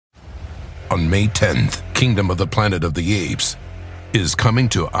On May 10th, Kingdom of the Planet of the Apes is coming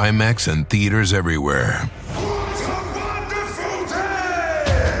to IMAX and theaters everywhere. What a wonderful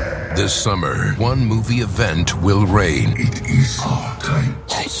day! This summer, one movie event will reign. It is our time.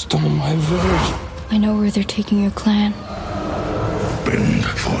 They stole my village. I know where they're taking your clan. Bend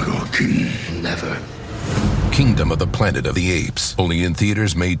for your king. Never. Kingdom of the Planet of the Apes. Only in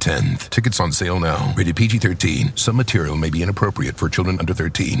theaters May 10th. Tickets on sale now. Rated PG-13. Some material may be inappropriate for children under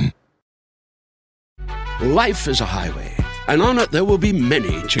 13. Life is a highway, and on it there will be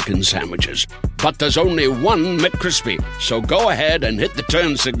many chicken sandwiches. But there's only one McCrispy. So go ahead and hit the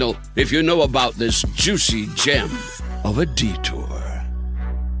turn signal if you know about this juicy gem of a detour.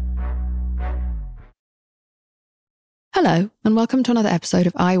 Hello, and welcome to another episode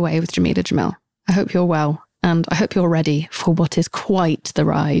of I Weigh with Jamila Jamil. I hope you're well, and I hope you're ready for what is quite the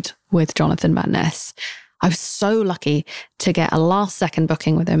ride with Jonathan Van Ness. I was so lucky to get a last-second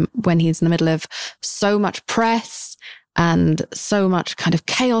booking with him when he's in the middle of so much press and so much kind of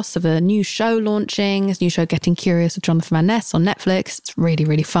chaos of a new show launching, his new show Getting Curious with Jonathan Van Ness on Netflix. It's really,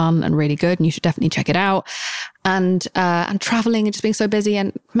 really fun and really good, and you should definitely check it out. And traveling and just being so busy,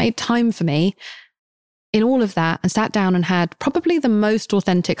 and made time for me in all of that, and sat down and had probably the most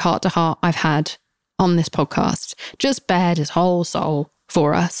authentic heart-to-heart I've had on this podcast. Just bared his whole soul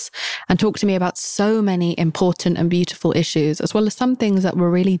for us and talked to me about so many important and beautiful issues, as well as some things that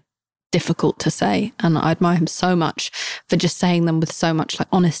were really difficult to say. And I admire him so much for just saying them with so much like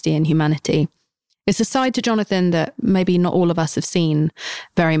honesty and humanity. It's a side to Jonathan that maybe not all of us have seen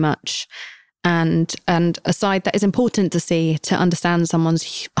very much. And a side that is important to see to understand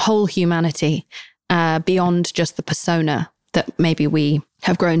someone's whole humanity beyond just the persona that maybe we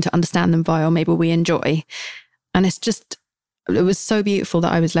have grown to understand them via, or maybe we enjoy. And it was so beautiful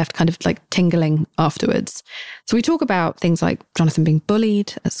that I was left kind of like tingling afterwards. So we talk about things like Jonathan being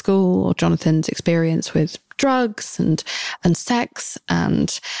bullied at school, or Jonathan's experience with drugs and sex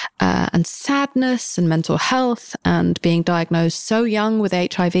and sadness and mental health, and being diagnosed so young with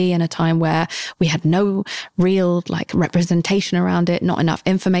HIV in a time where we had no real like representation around it, not enough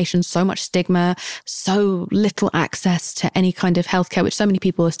information, so much stigma, so little access to any kind of healthcare, which so many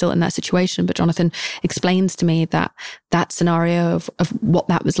people are still in that situation. But Jonathan explains to me that scenario of what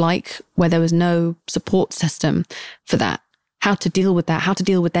that was like, where there was no support system for that. How to deal with that, how to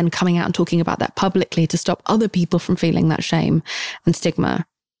deal with then coming out and talking about that publicly to stop other people from feeling that shame and stigma.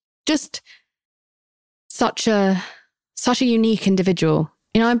 Just such a unique individual.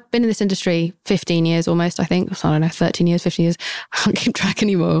 You know, I've been in this industry 15 years almost, I think. I don't know, 13 years, 15 years. I can't keep track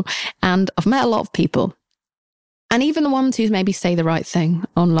anymore. And I've met a lot of people. And even the ones who maybe say the right thing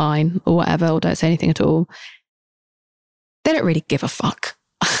online or whatever, or don't say anything at all, they don't really give a fuck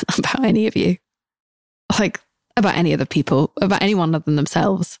about any of you. Like, about any other people, about anyone other than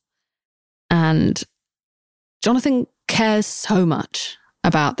themselves. And Jonathan cares so much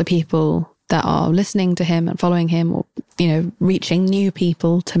about the people that are listening to him and following him, or, you know, reaching new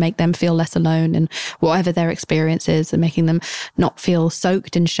people to make them feel less alone in whatever their experience is, and making them not feel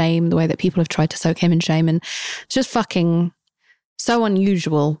soaked in shame the way that people have tried to soak him in shame. And it's just fucking so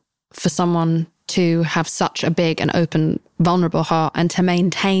unusual for someone to have such a big and open, vulnerable heart, and to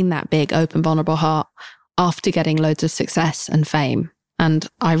maintain that big, open, vulnerable heart after getting loads of success and fame. And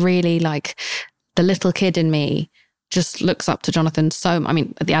I really, like, the little kid in me just looks up to Jonathan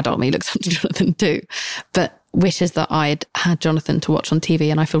the adult me looks up to Jonathan too, but wishes that I'd had Jonathan to watch on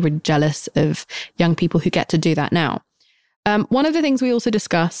TV. And I feel really jealous of young people who get to do that now. One of the things we also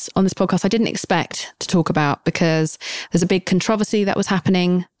discuss on this podcast, I didn't expect to talk about, because there's a big controversy that was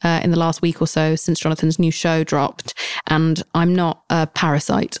happening in the last week or so since Jonathan's new show dropped. And I'm not a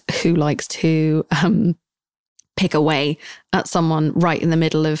parasite who likes to pick away at someone right in the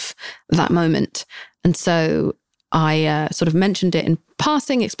middle of that moment. And so I sort of mentioned it in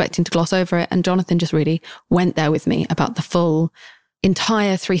passing, expecting to gloss over it. And Jonathan just really went there with me about the full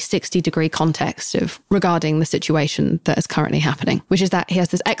entire 360-degree context of regarding the situation that is currently happening, which is that he has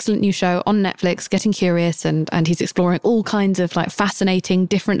this excellent new show on Netflix, Getting Curious, and he's exploring all kinds of like fascinating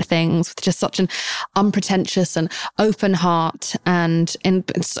different things with just such an unpretentious and open heart, and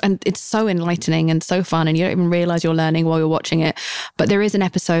it's so enlightening and so fun, and you don't even realize you're learning while you're watching it. But there is an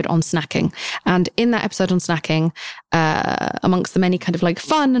episode on snacking, and in that episode on snacking, amongst the many kind of like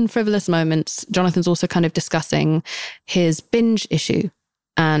fun and frivolous moments, Jonathan's also kind of discussing his binge issue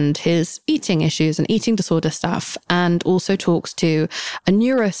and his eating issues and eating disorder stuff, and also talks to a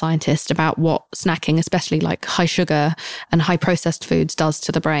neuroscientist about what snacking, especially like high sugar and high processed foods, does to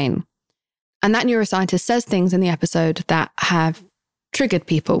the brain. And that neuroscientist says things in the episode that have triggered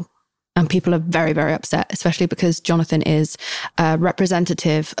people And people are very, very upset, especially because Jonathan is a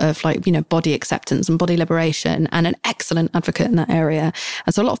representative of body acceptance and body liberation and an excellent advocate in that area.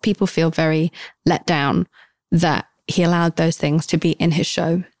 And so a lot of people feel very let down that he allowed those things to be in his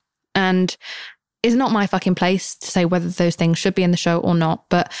show. And it's not my fucking place to say whether those things should be in the show or not.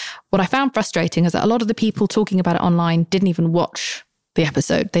 But what I found frustrating is that a lot of the people talking about it online didn't even watch the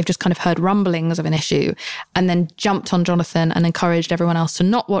episode. They've just kind of heard rumblings of an issue and then jumped on Jonathan and encouraged everyone else to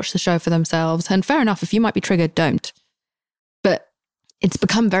not watch the show for themselves. And fair enough, if you might be triggered, don't. But it's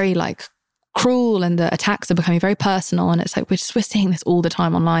become very cruel, and the attacks are becoming very personal. And it's we're seeing this all the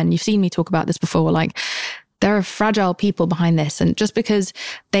time online. And you've seen me talk about this before. There are fragile people behind this. And just because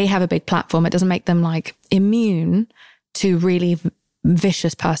they have a big platform, it doesn't make them immune to really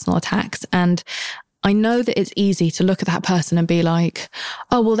vicious personal attacks. And I know that it's easy to look at that person and be like,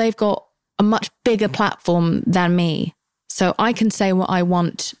 oh, well, they've got a much bigger platform than me, so I can say what I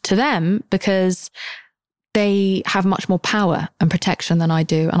want to them because they have much more power and protection than I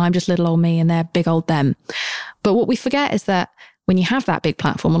do. And I'm just little old me and they're big old them. But what we forget is that when you have that big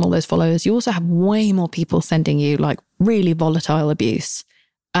platform and all those followers, you also have way more people sending you really volatile abuse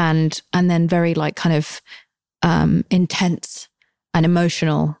and then very intense and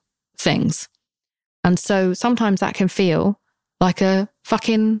emotional things. And so sometimes that can feel like a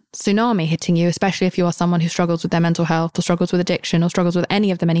fucking tsunami hitting you, especially if you are someone who struggles with their mental health or struggles with addiction or struggles with any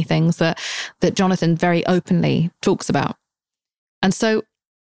of the many things that Jonathan very openly talks about. And so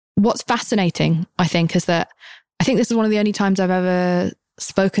what's fascinating, I think, is that I think this is one of the only times I've ever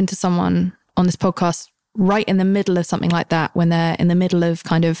spoken to someone on this podcast right in the middle of something like that, when they're in the middle of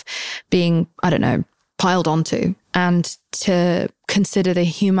kind of being, piled onto, and to consider the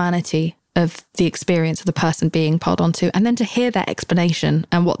humanity of the experience of the person being piled onto, and then to hear their explanation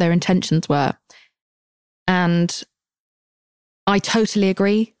and what their intentions were. And I totally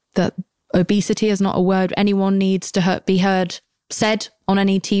agree that obesity is not a word anyone needs to be said on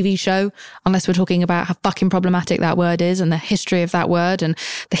any TV show, unless we're talking about how fucking problematic that word is and the history of that word and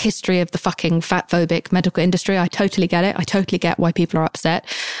the history of the fucking fat-phobic medical industry. I totally get it. I totally get why people are upset.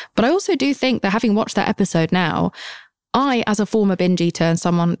 But I also do think that having watched that episode now, I, as a former binge eater and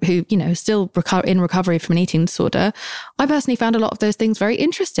someone who, still in recovery from an eating disorder, I personally found a lot of those things very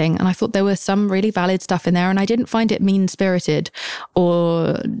interesting. And I thought there was some really valid stuff in there. And I didn't find it mean-spirited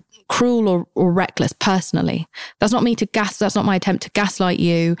or cruel or reckless personally. That's not that's not my attempt to gaslight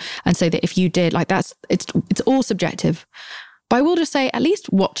you and say that if you did it's all subjective. But I will just say, at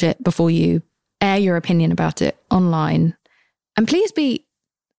least watch it before you air your opinion about it online. And please be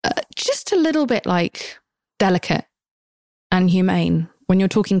just a little bit delicate and humane when you're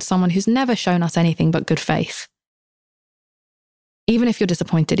talking to someone who's never shown us anything but good faith. Even if you're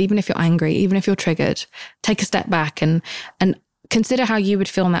disappointed, even if you're angry, even if you're triggered, take a step back and consider how you would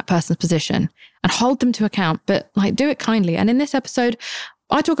feel in that person's position and hold them to account, but do it kindly. And in this episode,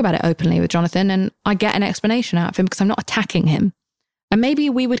 I talk about it openly with Jonathan and I get an explanation out of him because I'm not attacking him. And maybe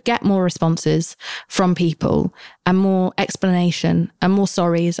we would get more responses from people and more explanation and more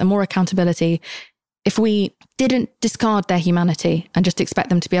sorries and more accountability if we didn't discard their humanity and just expect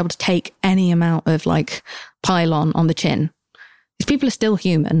them to be able to take any amount of pile on the chin. These people are still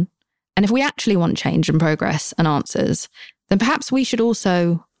human. And if we actually want change and progress and answers, then perhaps we should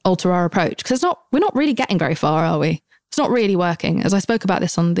also alter our approach. Because we're not really getting very far, are we? It's not really working. As I spoke about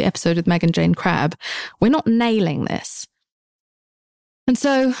this on the episode with Megan Jane Crabb, we're not nailing this. And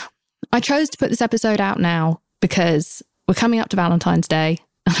so I chose to put this episode out now because we're coming up to Valentine's Day.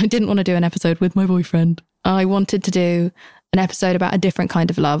 And I didn't want to do an episode with my boyfriend. I wanted to do an episode about a different kind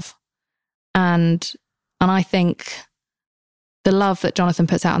of love. And I think the love that Jonathan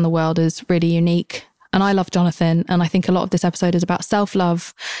puts out in the world is really unique. And I love Jonathan. And I think a lot of this episode is about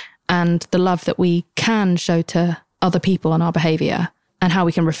self-love and the love that we can show to other people and our behavior and how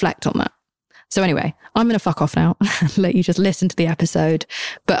we can reflect on that. So anyway, I'm going to fuck off now and let you just listen to the episode.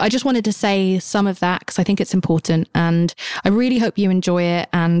 But I just wanted to say some of that because I think it's important and I really hope you enjoy it.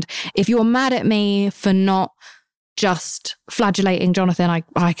 And if you're mad at me for not just flagellating Jonathan,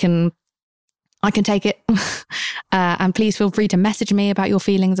 I can take it. And please feel free to message me about your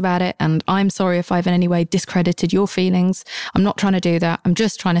feelings about it. And I'm sorry if I've in any way discredited your feelings. I'm not trying to do that. I'm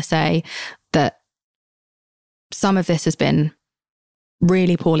just trying to say that some of this has been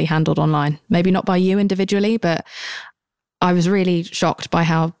really poorly handled online. Maybe not by you individually, but I was really shocked by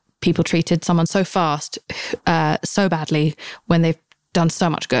how people treated someone so fast, so badly when they've done so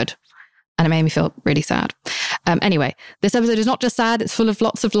much good. And it made me feel really sad. Anyway, this episode is not just sad, it's full of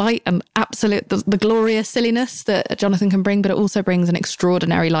lots of light and absolute, the glorious silliness that Jonathan can bring, but it also brings an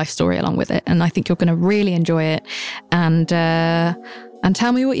extraordinary life story along with it. And I think you're going to really enjoy it. And and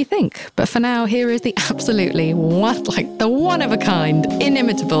tell me what you think. But for now, here is the absolutely the one of a kind,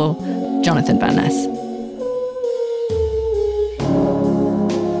 inimitable Jonathan Van Ness.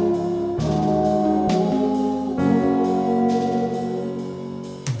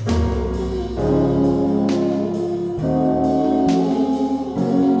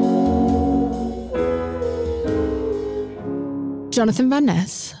 Jonathan Van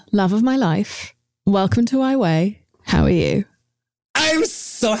Ness, love of my life. Welcome to I Weigh. How are you? I'm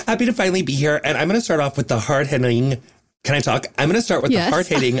so happy to finally be here. And I'm going to start off with the hard-hitting... Can I talk? I'm going to start with the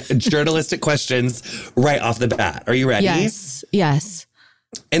hard-hitting journalistic questions right off the bat. Are you ready? Yes.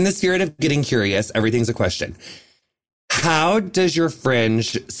 In the spirit of getting curious, everything's a question. How does your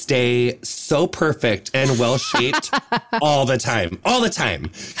fringe stay so perfect and well-shaped all the time? All the time.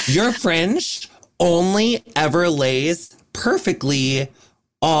 Your fringe only ever lays perfectly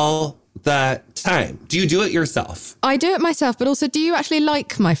all the time. Do you do it yourself? I do it myself, but also, do you actually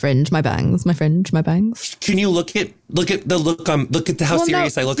like my fringe, my bangs, my fringe, my bangs? Can you look at how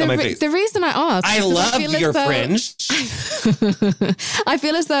serious I look on my face? The reason I ask, I love your fringe. I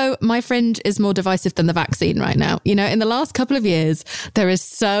feel as though my fringe is more divisive than the vaccine right now. You know, in the last couple of years, there is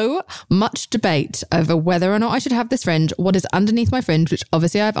so much debate over whether or not I should have this fringe. What is underneath my fringe, which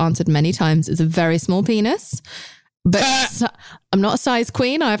obviously I've answered many times, is a very small penis. But I'm not a size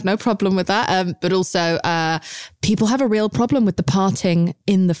queen. I have no problem with that. But also, people have a real problem with the parting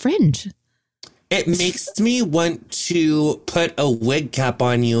in the fringe. It makes me want to put a wig cap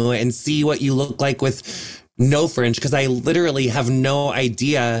on you and see what you look like with no fringe, because I literally have no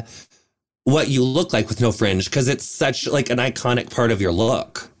idea what you look like with no fringe, because it's such like an iconic part of your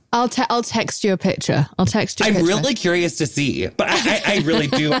look. I'll text you a picture. I'm really curious to see, but I really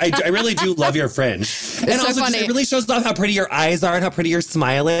do. I really do love your fringe. And so also funny. Just, it really shows off how pretty your eyes are and how pretty your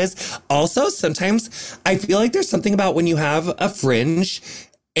smile is. Also, sometimes I feel like there's something about when you have a fringe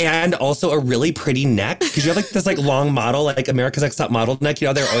and also a really pretty neck, because you have like this like long model, like America's Next Top Model neck. You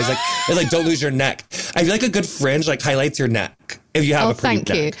know, they're always like, don't lose your neck. I feel like a good fringe like highlights your neck if you have a pretty neck.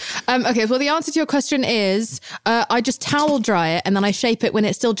 Thank you. Okay, well, the answer to your question is I just towel dry it and then I shape it when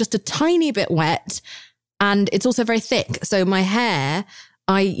it's still just a tiny bit wet, and it's also very thick. So my hair,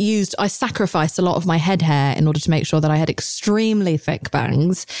 I sacrificed a lot of my head hair in order to make sure that I had extremely thick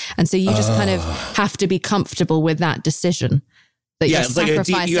bangs. And so you just kind of have to be comfortable with that decision. Yeah, it's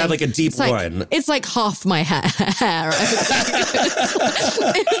like you have like a deep one. It's like half my hair.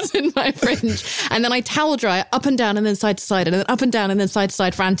 It's in my fringe. And then I towel dry it up and down and then side to side, and then up and down and then side to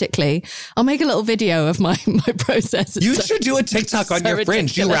side frantically. I'll make a little video of my process. You should do a TikTok on your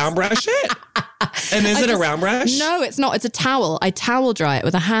fringe. Do you round brush it? And is it a round brush? No, it's not. It's a towel. I towel dry it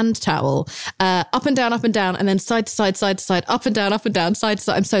with a hand towel. Up and down, and then side to side, up and down, side to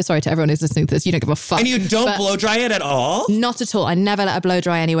side. I'm so sorry to everyone who's listening to this. You don't give a fuck. And you don't blow dry it at all? Not at all. I never let a blow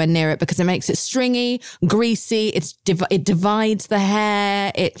dry anywhere near it because it makes it stringy, greasy. It divides the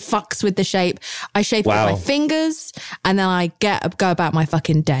hair. It fucks with the shape. I shape it with my fingers, and then I go about my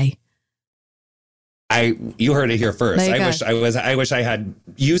fucking day. You heard it here first. I wish I had.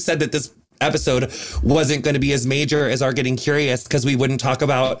 You said that this episode wasn't going to be as major as our getting curious because we wouldn't talk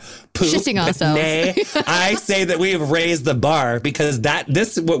about poop. Shitting ourselves. Nay, I say that we have raised the bar because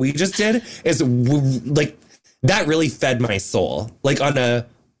what we just did is like that really fed my soul, like on a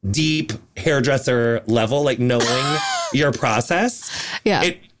deep hairdresser level, like knowing your process. Yeah.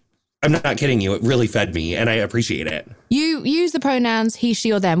 I'm not kidding you. It really fed me and I appreciate it. You use the pronouns he,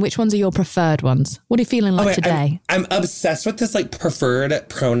 she, or them. Which ones are your preferred ones? What are you feeling like today? I'm obsessed with this like preferred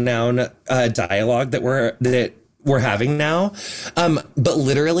pronoun dialogue that we're having now. But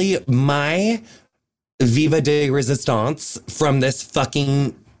literally my viva de resistance from this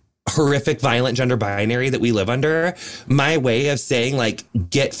fucking horrific violent gender binary that we live under, my way of saying like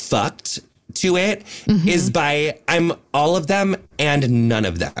get fucked to it is by I'm all of them and none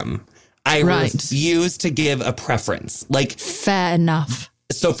of them. I refuse to give a preference. Like, fair enough.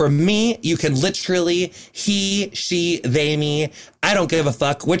 So for me, you can literally he, she, they, me. I don't give a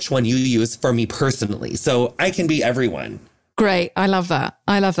fuck which one you use for me personally. So I can be everyone. Great. I love that.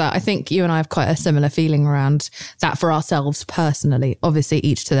 I think you and I have quite a similar feeling around that for ourselves personally. Obviously,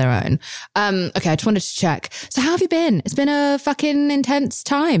 each to their own. Okay, I just wanted to check. So how have you been? It's been a fucking intense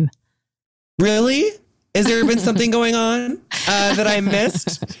time. Really? Has there been something going on that I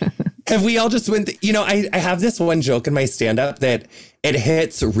missed? Have we all just went... I have this one joke in my stand-up that it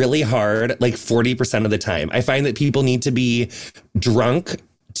hits really hard, like 40% of the time. I find that people need to be drunk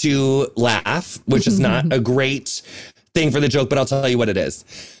to laugh, which is not a great thing for the joke, but I'll tell you what it is.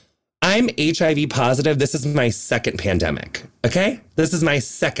 I'm HIV positive. This is my second pandemic. Okay? This is my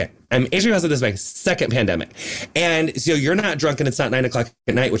second. I'm HIV positive. This is my second pandemic. And so you're not drunk and it's not 9 o'clock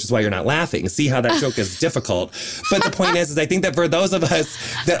at night, which is why you're not laughing. See how that joke is difficult. But the point is I think that for those of us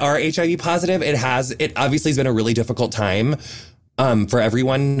that are HIV positive, it obviously has been a really difficult time for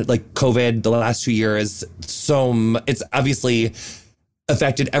everyone. Like COVID, the last 2 years, it's obviously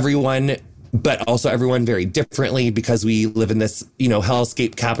affected everyone, but also everyone very differently because we live in this,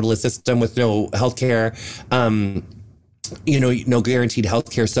 hellscape capitalist system with no healthcare, no guaranteed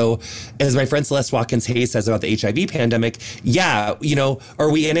healthcare. So as my friend Celeste Watkins Hayes says about the HIV pandemic, are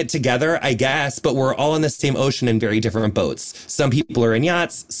we in it together? I guess, but we're all in the same ocean in very different boats. Some people are in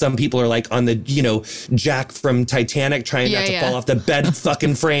yachts. Some people are like on the, Jack from Titanic trying not to fall off the bed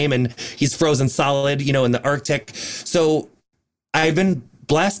fucking frame and he's frozen solid, in the Arctic. So I've been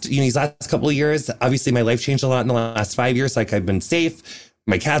blessed, these last couple of years. Obviously, my life changed a lot in the last 5 years. Like, I've been safe.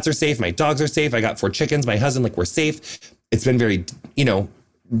 My cats are safe. My dogs are safe. I got 4 chickens. My husband, we're safe. It's been very,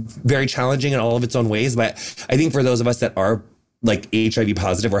 very challenging in all of its own ways. But I think for those of us that are HIV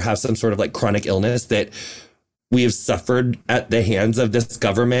positive or have some sort of chronic illness that we have suffered at the hands of this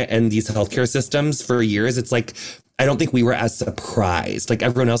government and these healthcare systems for years, it's I don't think we were as surprised.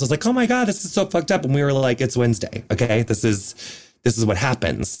 Everyone else was like, oh my God, this is so fucked up. And we were like, it's Wednesday. Okay, this is what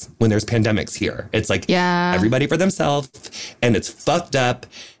happens when there's pandemics here. It's everybody for themselves and it's fucked up.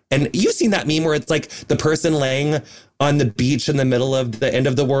 And you've seen that meme where it's the person laying on the beach in the middle of the end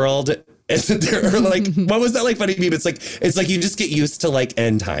of the world. And they're what was that funny meme? It's you just get used to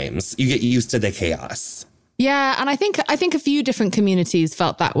end times. You get used to the chaos. Yeah, and I think a few different communities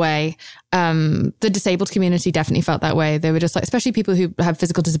felt that way. The disabled community definitely felt that way. They were just especially people who have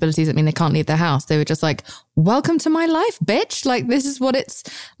physical disabilities that mean they can't leave their house. They were just welcome to my life, bitch. This is what it's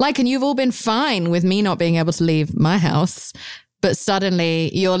like. And you've all been fine with me not being able to leave my house. But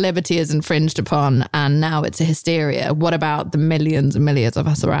suddenly your liberty is infringed upon and now it's a hysteria. What about the millions and millions of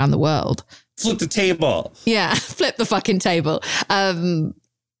us around the world? Flip the table. Yeah, flip the fucking table.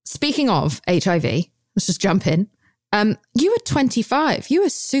 Speaking of HIV, let's just jump in. You were 25. You were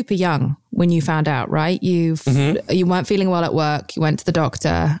super young when you found out, right? You weren't feeling well at work. You went to the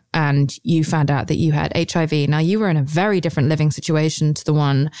doctor and you found out that you had HIV. Now, you were in a very different living situation to the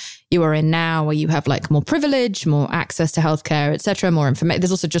one you are in now, where you have more privilege, more access to healthcare, et cetera, more information.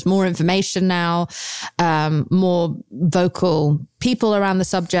 There's also just more information now, more vocal people around the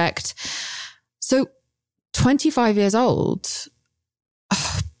subject. So 25 years old,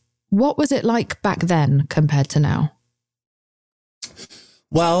 what was it like back then compared to now?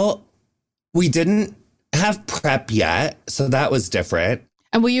 Well, we didn't have PrEP yet, so that was different.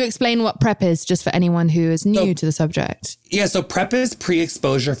 And will you explain what PrEP is, just for anyone who is new to the subject? Yeah, so PrEP is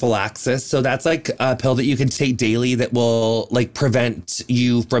pre-exposure prophylaxis. So that's a pill that you can take daily that will prevent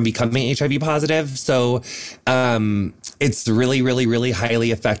you from becoming HIV positive. So it's really, really, really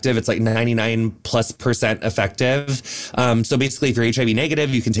highly effective. It's 99+% effective. So basically, if you're HIV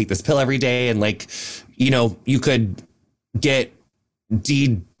negative, you can take this pill every day and you could get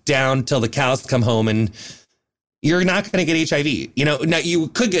D'd down till the cows come home and you're not going to get HIV. Now you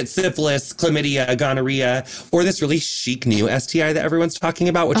could get syphilis, chlamydia, gonorrhea, or this really chic new STI that everyone's talking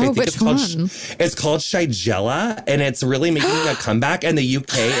about, which I think it's called Shigella, and it's really making a comeback in the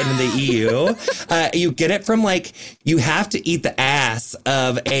UK and in the EU. You get it from you have to eat the ass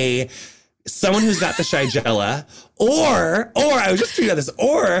of someone who's got the Shigella, or I was just tweeting about this,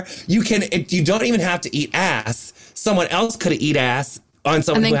 or you don't even have to eat ass. Someone else could eat ass on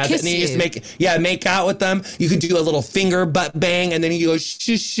someone who has it, and then you just make out with them. You could do a little finger butt bang, and then you go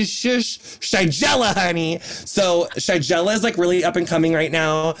shush shush shush, Shigella, honey. So Shigella is really up and coming right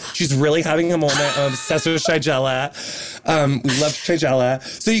now. She's really having a moment. I'm obsessed with Shigella. We love Shigella.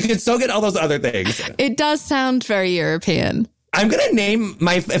 So you can still get all those other things. It does sound very European. I'm going to name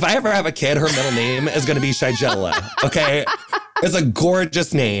if I ever have a kid, her middle name is going to be Shigella. Okay. It's a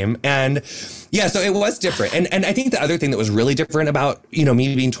gorgeous name. And yeah, so it was different. And I think the other thing that was really different about,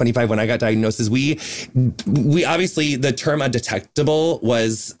 me being 25 when I got diagnosed is we obviously, the term undetectable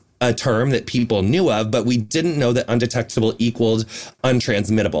was a term that people knew of, but we didn't know that undetectable equaled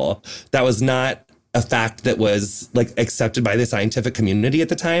untransmittable. That was not a fact that was accepted by the scientific community at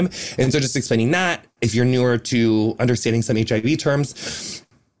the time. And so just explaining that, if you're newer to understanding some HIV terms,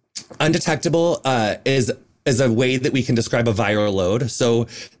 undetectable is a way that we can describe a viral load. So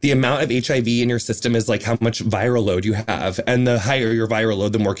the amount of HIV in your system is how much viral load you have. And the higher your viral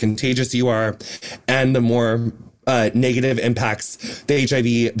load, the more contagious you are and the more negative impacts the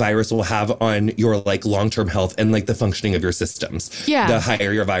HIV virus will have on your like long-term health and like the functioning of your systems. Yeah. The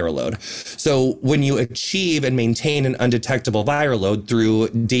higher your viral load. So when you achieve and maintain an undetectable viral load through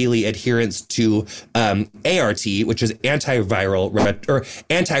daily adherence to ART, which is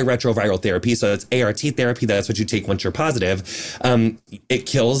antiretroviral therapy. So it's ART therapy. That's what you take once you're positive. It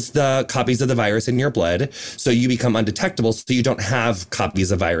kills the copies of the virus in your blood. So you become undetectable. So you don't have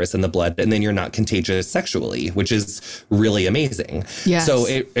copies of virus in the blood, and then you're not contagious sexually, which is really amazing. Yes. So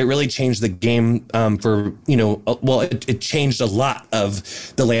it really changed the game for, you know, it changed a lot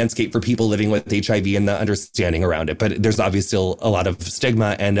of the landscape for people living with HIV and the understanding around it. But there's obviously still a lot of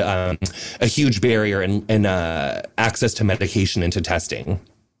stigma and a huge barrier in access to medication and to testing.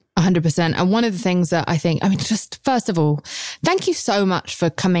 100%. And one of the things that I think, I mean, just first of all, thank you so much for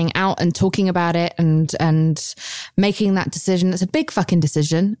coming out and talking about it and making that decision. It's a big fucking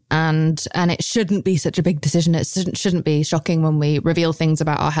decision, and it shouldn't be such a big decision. It shouldn't be shocking when we reveal things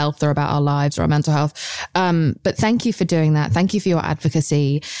about our health or about our lives or our mental health. But thank you for doing that. Thank you for your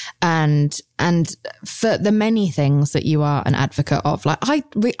advocacy and for the many things that you are an advocate of. Like I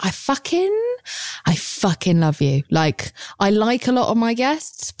fucking love you. Like I like a lot of my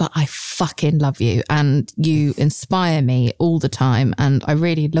guests, but I fucking love you, and you inspire me all the time. And I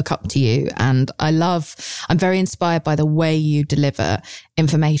really look up to you, and I'm very inspired by the way you deliver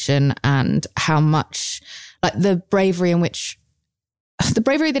information and how much, like the bravery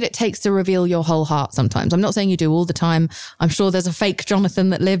that it takes to reveal your whole heart sometimes. I'm not saying you do all the time. I'm sure there's a fake Jonathan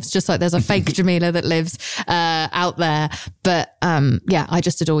that lives, just like there's a fake Jameela that lives out there. But yeah, I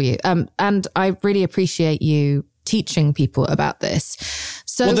just adore you. And I really appreciate you teaching people about this.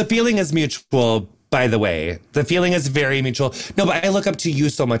 So, well, the feeling is mutual, by the way. The feeling is very mutual. No, but I look up to you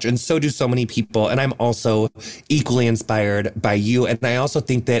so much, and so do so many people. And I'm also equally inspired by you. And I also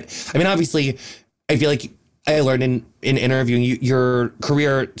think that, I mean, obviously, I feel like I learned in interviewing you, your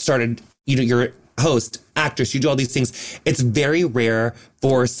career started, you know, you're a host, actress, you do all these things. It's very rare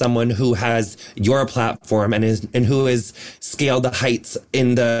for someone who has your platform and who has scaled the heights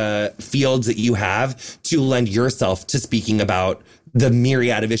in the fields that you have to lend yourself to speaking about the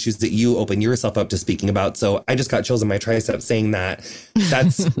myriad of issues that you open yourself up to speaking about. So I just got chills in my triceps saying that.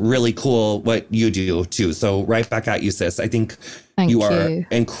 That's really cool what you do too. So right back at you, sis. I think you are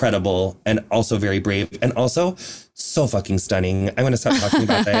incredible and also very brave and also so fucking stunning. I'm going to stop talking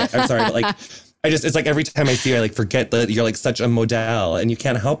about that. I'm sorry, but like, it's like every time I see you, I like forget that you're like such a model and you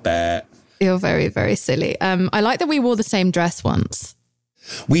can't help it. You're very, very silly. I like that we wore the same dress once.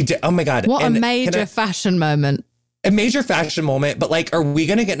 We did. Oh my God. What a major fashion moment. A major fashion moment, but like, are we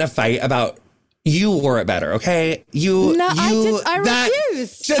going to get in a fight about you wore it better, okay? I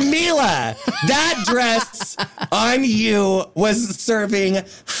refuse. Jameela, that dress on you was serving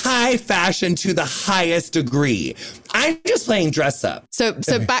high fashion to the highest degree. I'm just playing dress up. So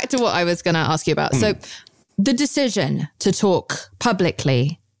back to what I was going to ask you about. So the decision to talk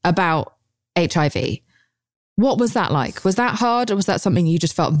publicly about HIV, what was that like? Was that hard, or was that something you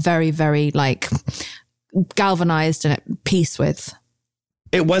just felt very, very like galvanized and at peace with?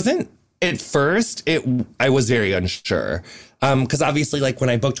 It wasn't at first. I was very unsure. Because obviously, like when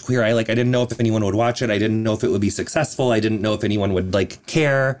I booked Queer Eye, like I didn't know if anyone would watch it. I didn't know if it would be successful. I didn't know if anyone would like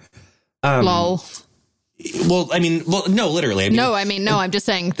care. Lol. Well, no, literally. I'm just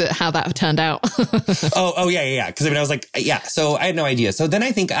saying how that turned out. Oh, yeah. Because I was like, yeah. So I had no idea. So then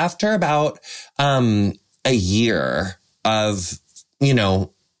I think after about a year of, you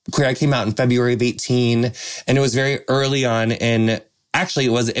know, Queer Eye came out in February of 18, and it was very early on. And actually,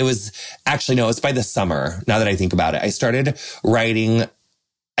 it was by the summer. Now that I think about it, I started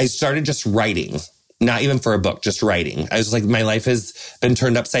just writing. Not even for a book, just writing. I was like, my life has been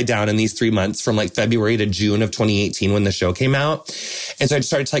turned upside down in these 3 months from like February to June of 2018 when the show came out. And so I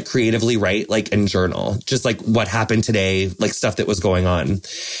started to like creatively write like and journal, just like what happened today, like stuff that was going on.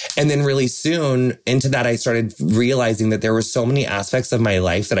 And then really soon into that, I started realizing that there were so many aspects of my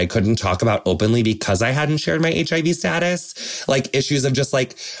life that I couldn't talk about openly because I hadn't shared my HIV status, like issues of just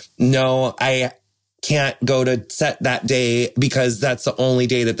like, no, I can't go to set that day because that's the only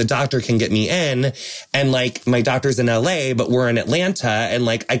day that the doctor can get me in. And like my doctor's in LA, but we're in Atlanta, and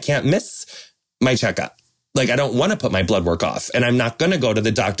like I can't miss my checkup. Like I don't want to put my blood work off, and I'm not going to go to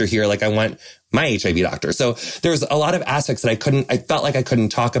the doctor here. Like I want my HIV doctor. So there's a lot of aspects that I felt like I couldn't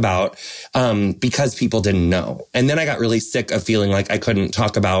talk about because people didn't know. And then I got really sick of feeling like I couldn't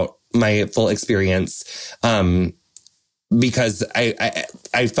talk about my full experience because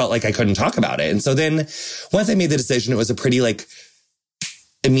I felt like I couldn't talk about it. And so then once I made the decision, it was a pretty like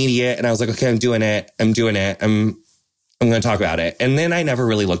immediate, and I was like, okay, I'm doing it. I'm going to talk about it. And then I never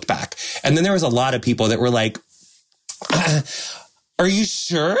really looked back. And then there was a lot of people that were like, Are you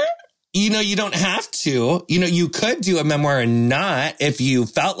sure? You don't have to. You could do a memoir and not if you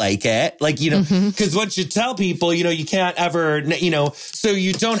felt like it. Like, because once you tell people, you can't ever, so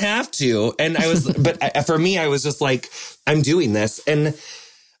you don't have to. And for me, I was just like, I'm doing this. And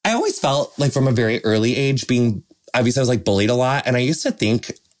I always felt like from a very early age obviously I was like bullied a lot. And I used to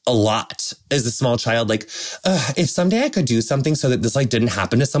think a lot as a small child, like, if someday I could do something so that this like didn't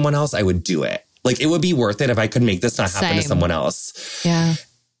happen to someone else, I would do it. Like, it would be worth it if I could make this not happen to someone else. Yeah.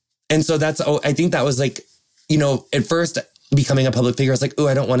 And so I think that was like, at first becoming a public figure, I was like,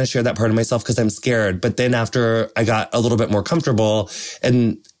 I don't want to share that part of myself because I'm scared. But then after I got a little bit more comfortable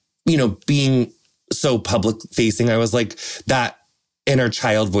and, being so public facing, I was like, that inner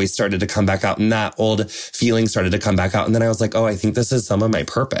child voice started to come back out and that old feeling started to come back out. And then I was like, I think this is some of my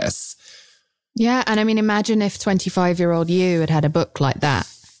purpose. Yeah. And I mean, imagine if 25-year-old you had a book like that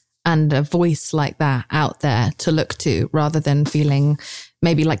and a voice like that out there to look to rather than feeling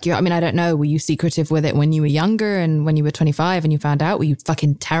maybe like I don't know, were you secretive with it when you were younger and when you were 25 and you found out, were you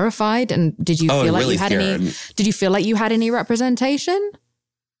fucking terrified? And did you feel like did you feel like you had any representation?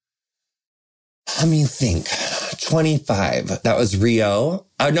 Let me think. 25. That was Rio.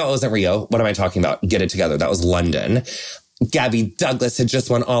 No, it wasn't Rio. What am I talking about? Get It Together. That was London. Gabby Douglas had just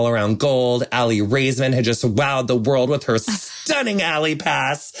won All Around Gold. Aly Raisman had just wowed the world with her stunning alley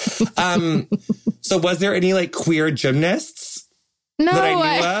pass. So was there any like queer gymnasts? No, that I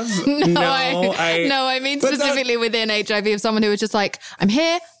knew of? I mean specifically within HIV, of someone who was just like, I'm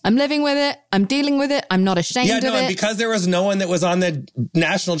here, I'm living with it, I'm dealing with it, I'm not ashamed of it. And because there was no one that was on the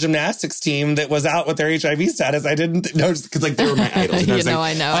national gymnastics team that was out with their HIV status, I didn't know, because like they were my idols.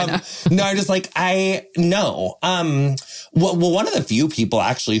 I know. No, I'm just like, I know. Well, one of the few people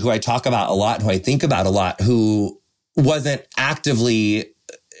actually who I talk about a lot, who I think about a lot, who wasn't actively,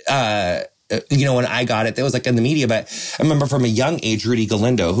 when I got it, that was like in the media. But I remember from a young age, Rudy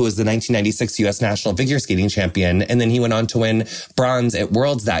Galindo, who was the 1996 U.S. national figure skating champion. And then he went on to win bronze at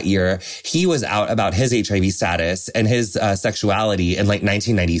Worlds that year. He was out about his HIV status and his sexuality in like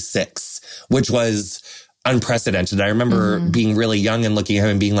 1996, which was unprecedented. I remember being really young and looking at him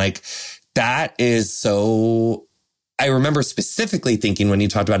and being like, that is so... I remember specifically thinking when he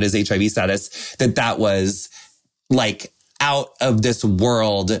talked about his HIV status, that was like out of this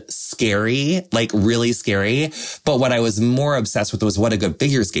world scary, like really scary. But what I was more obsessed with was what a good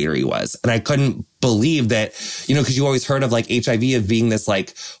figure skater he was. And I couldn't believe that, because you always heard of like HIV of being this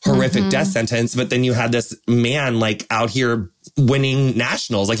like horrific death sentence. But then you had this man like out here winning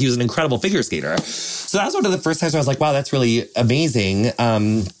nationals. Like he was an incredible figure skater. So that was one of the first times I was like, wow, that's really amazing.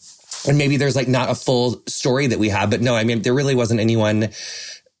 And maybe there's like not a full story that we have, but no, I mean, there really wasn't anyone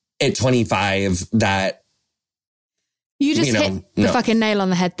at 25 that, you just hit the fucking nail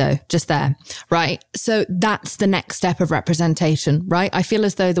on the head though, just there, right? So that's the next step of representation, right? I feel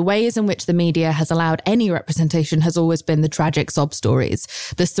as though the ways in which the media has allowed any representation has always been the tragic sob stories,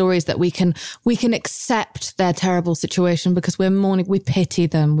 the stories that we can accept their terrible situation because we're mourning, we pity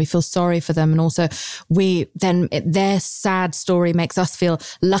them, we feel sorry for them. And also their sad story makes us feel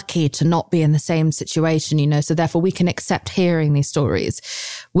lucky to not be in the same situation, so therefore we can accept hearing these stories.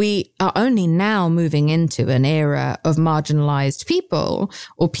 We are only now moving into an era of marginalized people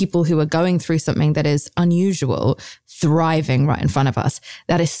or people who are going through something that is unusual, thriving right in front of us.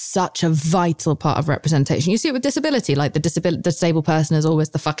 That is such a vital part of representation. You see it with disability, like the disabled person is always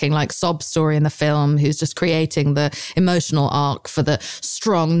the fucking like sob story in the film who's just creating the emotional arc for the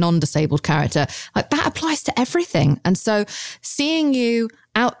strong non-disabled character. Like that applies to everything. And so seeing you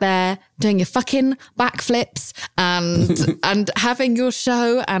out there doing your fucking backflips and having your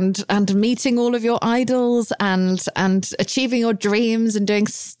show and meeting all of your idols and achieving your dreams and doing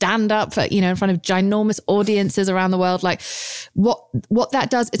stand-up in front of ginormous audiences around the world, like what that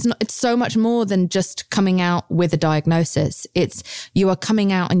does, it's so much more than just coming out with a diagnosis. It's you are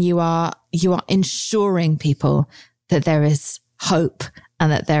coming out and you are ensuring people that there is hope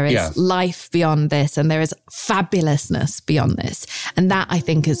and that there is life beyond this and there is fabulousness beyond this. And that, I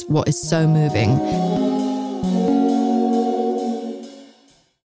think, is what is so moving.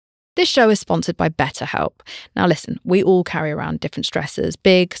 This show is sponsored by BetterHelp. Now listen, we all carry around different stressors,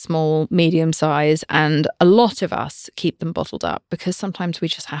 big, small, medium size, and a lot of us keep them bottled up because sometimes we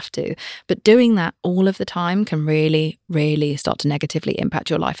just have to. But doing that all of the time can really, really start to negatively impact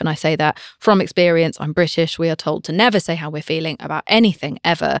your life. And I say that from experience. I'm British. We are told to never say how we're feeling about anything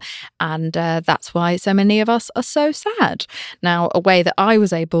ever. And that's why so many of us are so sad. Now, a way that I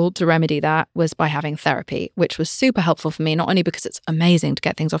was able to remedy that was by having therapy, which was super helpful for me, not only because it's amazing to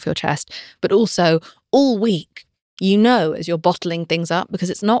get things off your chest, but also all week You know, as you're bottling things up,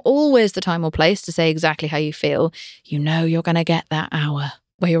 because it's not always the time or place to say exactly how you feel, you know you're going to get that hour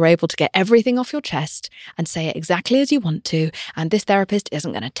where you're able to get everything off your chest and say it exactly as you want to. And this therapist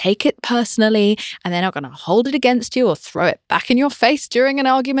isn't going to take it personally, and they're not going to hold it against you or throw it back in your face during an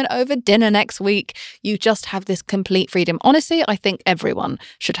argument over dinner next week. You just have this complete freedom. Honestly, I think everyone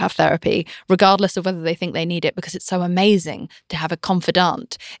should have therapy, regardless of whether they think they need it, because it's so amazing to have a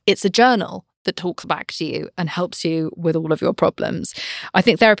confidant. It's a journal that talks back to you and helps you with all of your problems. I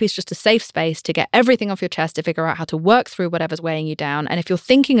think therapy is just a safe space to get everything off your chest, to figure out how to work through whatever's weighing you down. And if you're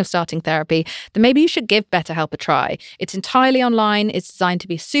thinking of starting therapy, then maybe you should give BetterHelp a try. It's entirely online. It's designed to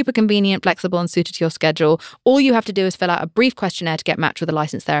be super convenient, flexible, and suited to your schedule. All you have to do is fill out a brief questionnaire to get matched with a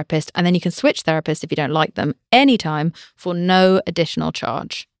licensed therapist, and then you can switch therapists if you don't like them anytime for no additional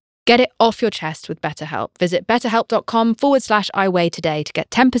charge. Get it off your chest with BetterHelp. Visit betterhelp.com/iweigh today to get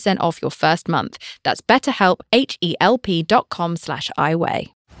 10% off your first month. That's BetterHelp, HELP.com/iweigh.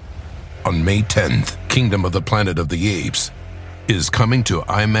 On May 10th, Kingdom of the Planet of the Apes is coming to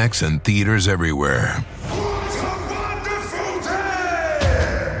IMAX and theaters everywhere. What a wonderful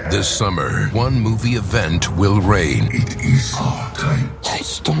day! This summer, one movie event will reign. It is our time. They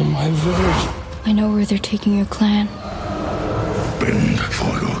stole my village. I know where they're taking your clan. Bend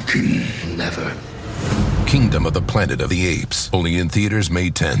for your king. Never. Kingdom of the Planet of the Apes. Only in theaters May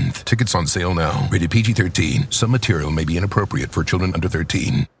 10th. Tickets on sale now. Rated PG-13. Some material may be inappropriate for children under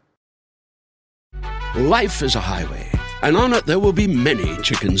 13. Life is a highway, and on it there will be many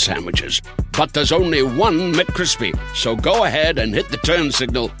chicken sandwiches. But there's only one McCrispy. So go ahead and hit the turn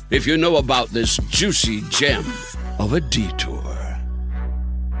signal if you know about this juicy gem of a detour.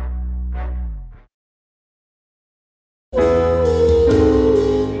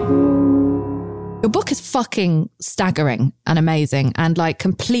 Your book is fucking staggering and amazing, and like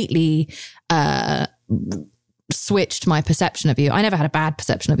completely switched my perception of you. I never had a bad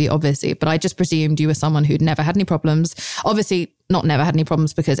perception of you, obviously, but I just presumed you were someone who'd never had any problems. Obviously, not never had any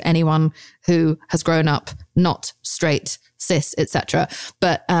problems, because anyone who has grown up not straight, cis, etc.,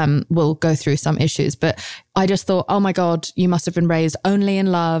 but will go through some issues. But I just thought, oh my God, you must have been raised only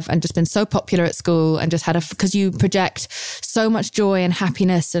in love and just been so popular at school and just had because you project so much joy and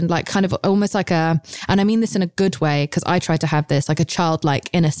happiness and like kind of almost like and I mean this in a good way, because I try to have this like a childlike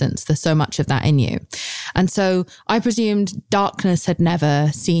innocence. There's so much of that in you. And so I presumed darkness had never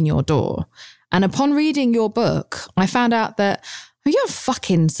seen your door. And upon reading your book, I found out that you're a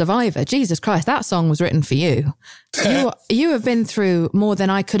fucking survivor. Jesus Christ, that song was written for you. You have been through more than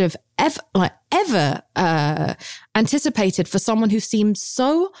I could have ever anticipated for someone who seems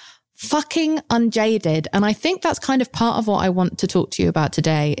so fucking unjaded. And I think that's kind of part of what I want to talk to you about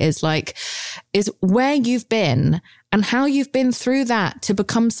today is where you've been and how you've been through that to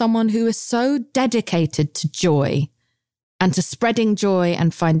become someone who is so dedicated to joy and to spreading joy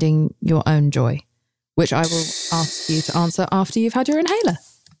and finding your own joy, which I will ask you to answer after you've had your inhaler.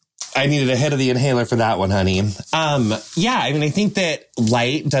 I needed a hit of the inhaler for that one, honey. Yeah, I mean, I think that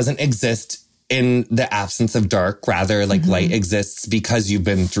light doesn't exist in the absence of dark. Rather, like light exists because you've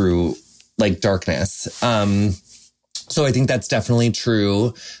been through like darkness. So I think that's definitely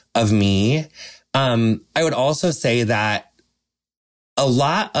true of me. I would also say that a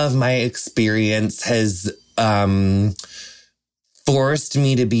lot of my experience has forced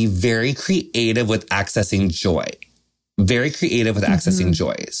me to be very creative with accessing joy. Very creative with accessing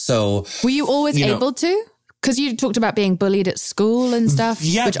joy. So were you always able to? Because you talked about being bullied at school and stuff,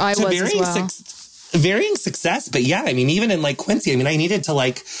 which I was as well. Varying success. But yeah, I mean, even in like Quincy, I mean, I needed to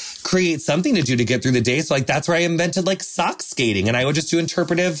like create something to do to get through the day. So like, that's where I invented like sock skating. And I would just do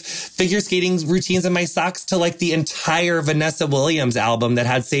interpretive figure skating routines in my socks to like the entire Vanessa Williams album that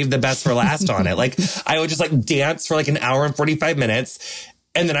had Save the Best for Last on it. Like I would just like dance for like an hour and 45 minutes.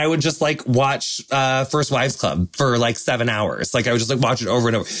 And then I would just like watch First Wives Club for like 7 hours. Like I would just like watch it over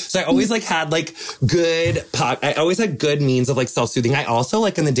and over. So I always like had like I always had good means of like self-soothing. I also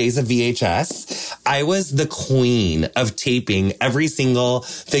like in the days of VHS, I was the queen of taping every single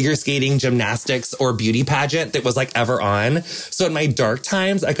figure skating, gymnastics, or beauty pageant that was like ever on. So in my dark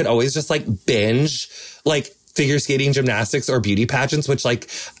times, I could always just like binge like figure skating, gymnastics, or beauty pageants, which like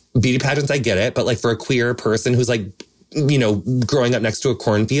beauty pageants, I get it. But like for a queer person who's like, you know, growing up next to a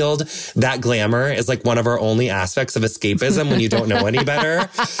cornfield, that glamour is like one of our only aspects of escapism when you don't know any better.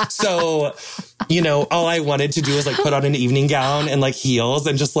 So, you know, all I wanted to do was like put on an evening gown and like heels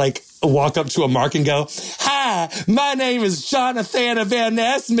and just like walk up to a mark and go, "Hi, my name is Jonathan Van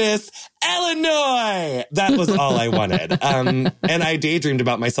Ness, Miss Illinois." That was all I wanted. And I daydreamed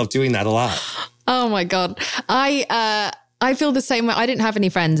about myself doing that a lot. Oh my God. I feel the same way. I didn't have any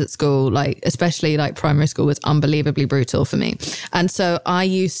friends at school, like especially like primary school was unbelievably brutal for me. And so I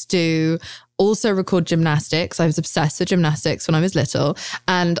used to also record gymnastics. I was obsessed with gymnastics when I was little.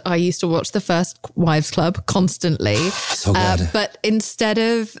 And I used to watch The First Wives Club constantly. So good. But instead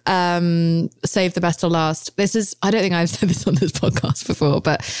of Save the Best till Last, I don't think I've said this on this podcast before,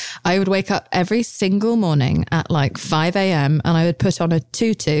 but I would wake up every single morning at like 5 a.m. and I would put on a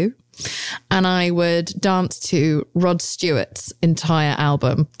tutu and I would dance to Rod Stewart's entire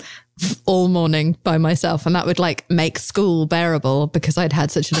album all morning by myself. And that would like make school bearable because I'd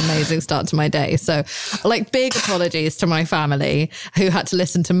had such an amazing start to my day. So like big apologies to my family who had to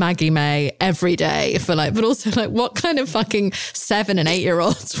listen to Maggie May every day for like, but also like what kind of fucking 7 and 8 year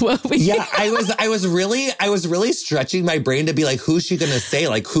olds were we? Yeah, I was really stretching my brain to be like, who's she going to say?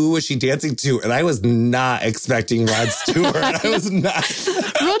 Like, who was she dancing to? And I was not expecting Rod Stewart. I was not.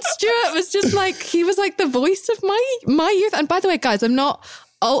 Rod Stewart was just like, he was like the voice of my youth. And by the way, guys, I'm not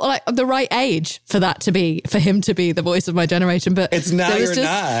like the right age for him to be the voice of my generation. But it's not, you're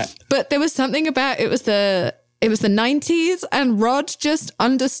not. But there was something about, it was the 90s and Rod just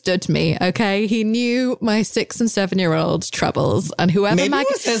understood me. Okay. He knew my 6 and 7 year old troubles and whoever. Maybe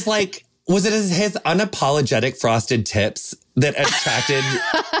it was his unapologetic frosted tips that attracted.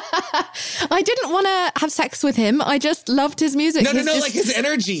 I didn't want to have sex with him. I just loved his music. No, like his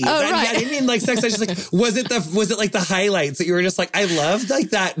energy. Oh, right. I didn't mean like sex. I was just like, was it like the highlights that you were just like, I loved like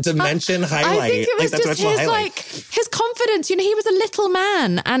that dimension highlight. I think it was like, just his like his confidence. You know, he was a little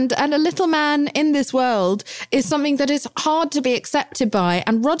man, and a little man in this world is something that is hard to be accepted by.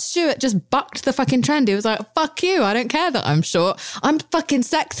 And Rod Stewart just bucked the fucking trend. He was like, fuck you. I don't care that I'm short. I'm fucking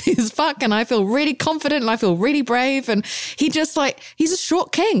sexy as fuck, and I feel really confident, and I feel really brave. And he just like, he's a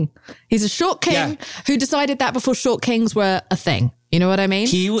short king. He's a short king who decided that before short kings were a thing. You know what I mean?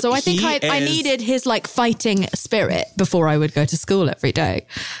 So I think I needed his like fighting spirit before I would go to school every day.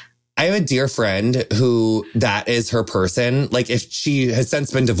 I have a dear friend who that is her person. Like if she has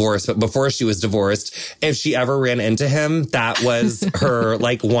since been divorced, but before she was divorced, if she ever ran into him, that was her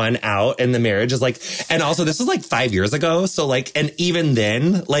like one out in the marriage is like, and also this was like 5 years ago. So like, and even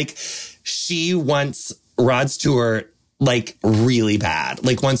then, like she wants Rod Stewart like really bad,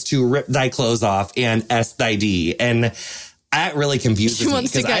 like wants to rip thy clothes off and S thy D. And that really confuses me. She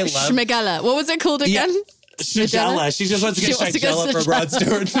wants to get Schmigella. What was it called again? Yeah. Shigella. She just wants to get Shigella from Rod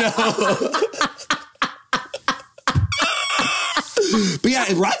Stewart. No. But yeah,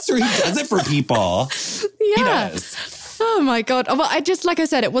 Rod Stewart, he does it for people. Yeah. He does. Oh my God. Well, I just, like I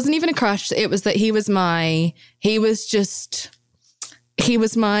said, it wasn't even a crush. It was that he was my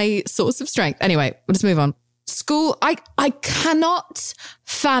source of strength. Anyway, let's move on. School, I cannot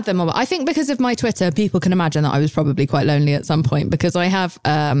fathom. I think because of my Twitter, people can imagine that I was probably quite lonely at some point because I have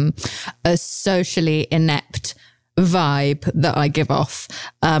a socially inept vibe that I give off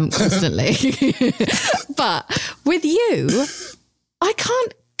constantly. But with you,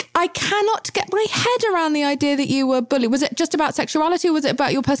 I cannot get my head around the idea that you were bullied. Was it just about sexuality? Was it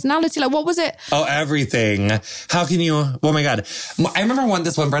about your personality? Like, what was it? Oh, everything. How can you? Oh my God. I remember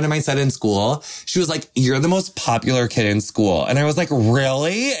this one friend of mine said in school, she was like, you're the most popular kid in school. And I was like,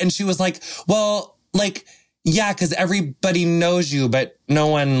 really? And she was like, well, like, yeah, because everybody knows you, but no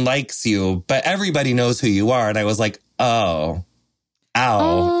one likes you, but everybody knows who you are. And I was like, oh.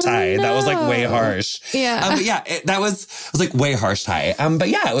 Ow, Ty. No. That was like way harsh. Yeah. But yeah, it was like way harsh, Ty. But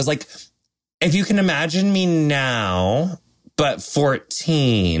yeah, it was like, if you can imagine me now, but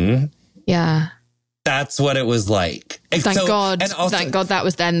 14. Yeah. That's what it was like. Thank God that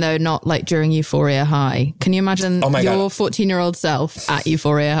was then though, not like during Euphoria High. Can you imagine your 14-year-old self at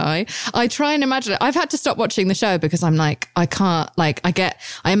Euphoria High? I try and imagine it. I've had to stop watching the show because I'm like, I can't, like,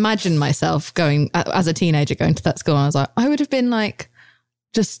 I imagine myself going as a teenager going to that school. And I was like, I would have been like,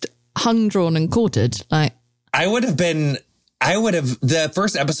 just hung, drawn and quartered. Like the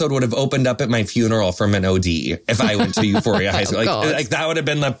first episode would have opened up at my funeral from an OD if I went to Euphoria High School. Like that would have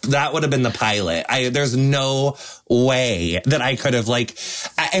been the pilot. There's no way that I could have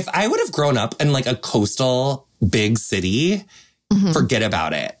if I would have grown up in like a coastal big city, forget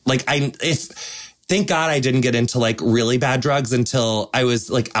about it. Thank God I didn't get into like really bad drugs until I was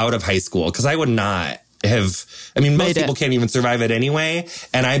like out of high school. Cause I would not have, most people can't even survive it anyway.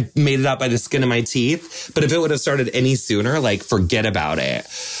 And I made it out by the skin of my teeth. But if it would have started any sooner, like, forget about it.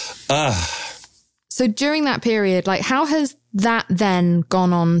 So during that period, like, how has that then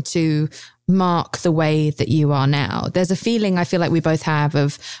gone on to mark the way that you are now? There's a feeling I feel like we both have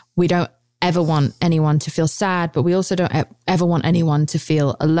of we don't ever want anyone to feel sad, but we also don't ever want anyone to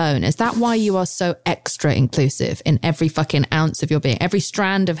feel alone. Is that why you are so extra inclusive in every fucking ounce of your being? Every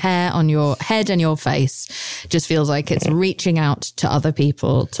strand of hair on your head and your face just feels like it's reaching out to other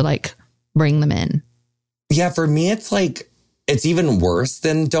people to like bring them in. Yeah, for me, it's like, it's even worse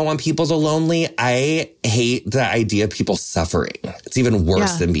than don't want people to lonely. I hate the idea of people suffering. It's even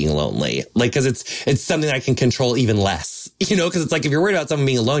worse than being lonely. Like, cause it's something that I can control even less, you know, cause it's like, if you're worried about someone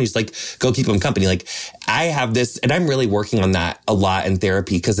being alone, you just like go keep them company. Like I have this, and I'm really working on that a lot in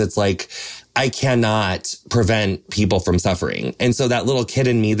therapy. Cause it's like, I cannot prevent people from suffering. And so that little kid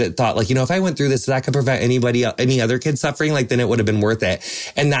in me that thought like, you know, if I went through this, that could prevent any other kid suffering, like then it would have been worth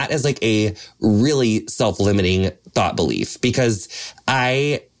it. And that is like a really self-limiting thought belief, because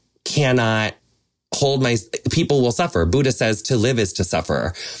I cannot people will suffer. Buddha says to live is to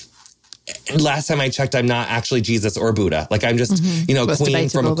suffer. Last time I checked, I'm not actually Jesus or Buddha. Like I'm just, you know, queen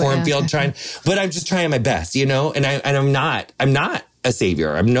from a cornfield but I'm just trying my best, you know, and I'm not a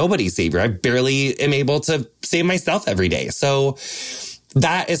savior. I'm nobody's savior. I barely am able to save myself every day. So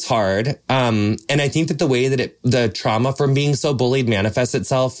that is hard. And I think that the way that the trauma from being so bullied manifests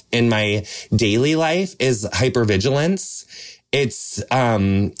itself in my daily life is hypervigilance. It's a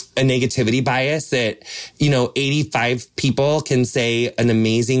negativity bias that, you know, 85 people can say an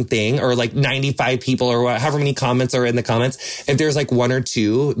amazing thing, or like 95 people or however many comments are in the comments. If there's like one or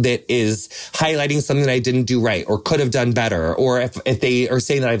two that is highlighting something that I didn't do right or could have done better, or if they are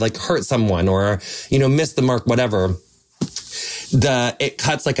saying that I've like hurt someone or, you know, missed the mark, whatever, it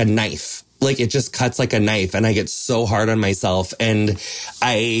cuts like a knife. Like it just cuts like a knife, and I get so hard on myself. And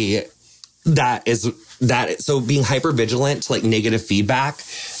so being hyper vigilant to like negative feedback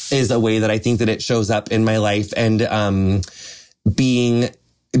is a way that I think that it shows up in my life, and being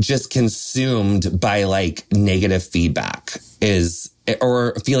just consumed by like negative feedback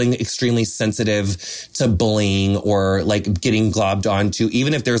or feeling extremely sensitive to bullying or like getting globbed onto,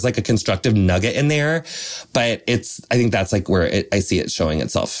 even if there's like a constructive nugget in there. But I think that's like where I see it showing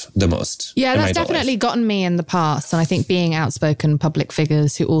itself the most. Yeah, that's definitely gotten me in the past. And I think being outspoken public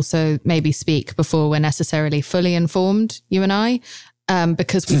figures who also maybe speak before we're necessarily fully informed, you and I,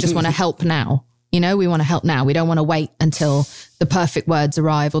 because we just want to help now. You know, we want to help now. We don't want to wait until the perfect words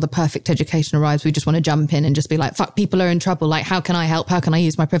arrive or the perfect education arrives. We just want to jump in and just be like, fuck, people are in trouble. Like, how can I help? How can I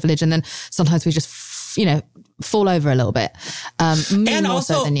use my privilege? And then sometimes we just, you know, fall over a little bit. And more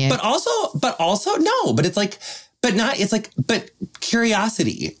also, so than you. But it's like, but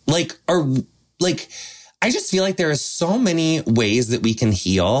curiosity, like, I just feel like there are so many ways that we can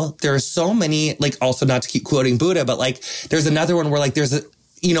heal. There are so many, like, also not to keep quoting Buddha, but like, there's another one where like, there's a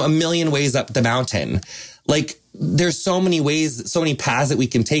million ways up the mountain. Like there's so many ways, so many paths that we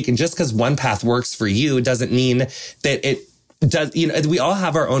can take. And just because one path works for you doesn't mean that it does, you know, we all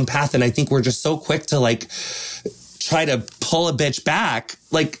have our own path. And I think we're just so quick to like try to pull a bitch back.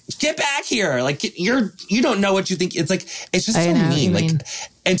 Like, get back here. Like you don't know what you think. It's like, it's just so mean. Like,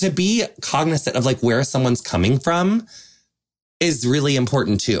 and to be cognizant of like where someone's coming from is really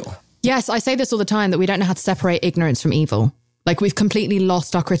important too. Yes. I say this all the time, that we don't know how to separate ignorance from evil. Like we've completely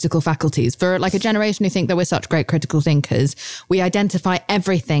lost our critical faculties. For like a generation who think that we're such great critical thinkers, we identify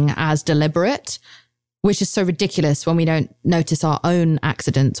everything as deliberate, which is so ridiculous when we don't notice our own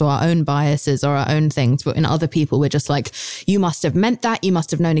accidents or our own biases or our own things. But in other people, we're just like, you must have meant that. You must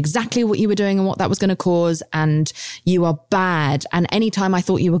have known exactly what you were doing and what that was going to cause. And you are bad. And anytime I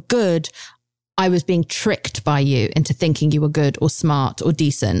thought you were good, I was being tricked by you into thinking you were good or smart or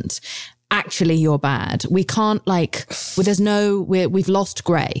decent. Actually, you're bad. We can't we've lost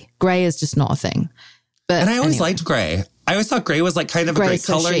grey. Grey is just not a thing. But and I always liked grey. I always thought grey was like kind of a great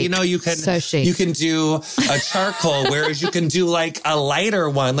color. Chic. You know, you can do a charcoal, whereas you can do like a lighter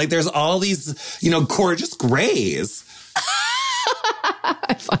one. Like there's all these, you know, gorgeous grays.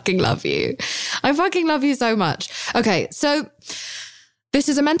 I fucking love you. I fucking love you so much. Okay, so this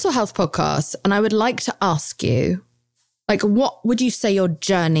is a mental health podcast, and I would like to ask you, like, what would you say your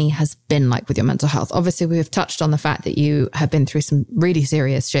journey has been like with your mental health? Obviously, we have touched on the fact that you have been through some really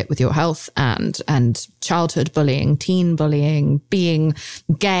serious shit with your health and childhood bullying, teen bullying, being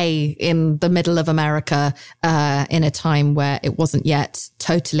gay in the middle of America in a time where it wasn't yet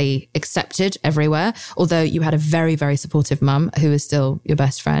totally accepted everywhere. Although you had a very, very supportive mum who is still your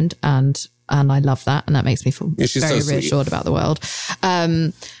best friend. And I love that. And that makes me feel very reassured about the world.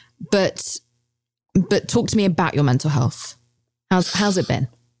 But talk to me about your mental health. How's it been?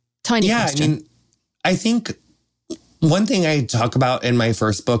 Tiny question. I mean, I think one thing I talk about in my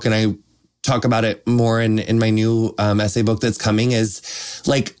first book, and I talk about it more in my new essay book that's coming, is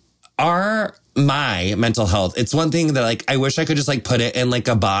like our my mental health. It's one thing that like, I wish I could just like put it in like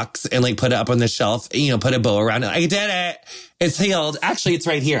a box and like put it up on the shelf, put a bow around it. I did it. It's healed. Actually, it's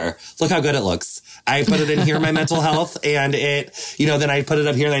right here. Look how good it looks. I put it in here, my mental health, and it, then I put it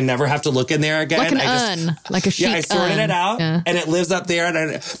up here and I never have to look in there again. Like an urn, like a chic urn. Yeah, I sorted it out and it lives up there.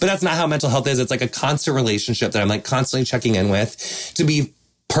 But that's not how mental health is. It's like a constant relationship that I'm like constantly checking in with. To be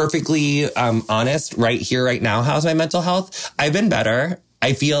perfectly honest, right here, right now, how's my mental health? I've been better.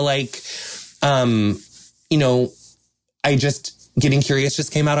 I feel like, Getting Curious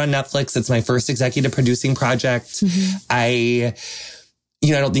just came out on Netflix. It's my first executive producing project. Mm-hmm. I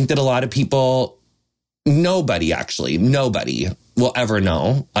don't think that a lot of people, nobody will ever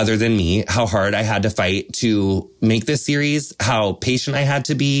know other than me how hard I had to fight to make this series, how patient I had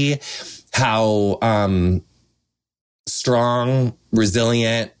to be, how strong,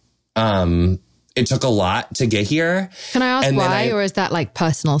 resilient. It took a lot to get here. Can I ask why, or is that like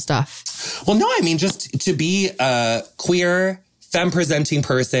personal stuff? Well, no, I mean, just to be a queer, femme-presenting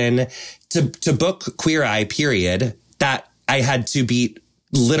person, to book Queer Eye, period, that I had to beat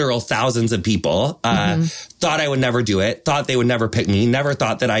literal thousands of people, thought I would never do it, thought they would never pick me, never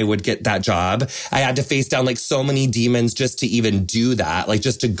thought that I would get that job. I had to face down like so many demons just to even do that, like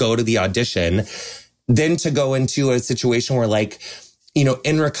just to go to the audition, then to go into a situation where like,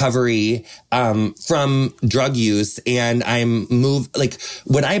 in recovery from drug use, and I'm moved. Like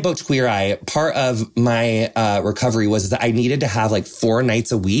when I booked Queer Eye, part of my recovery was that I needed to have like 4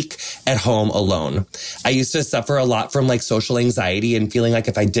 nights a week at home alone. I used to suffer a lot from like social anxiety and feeling like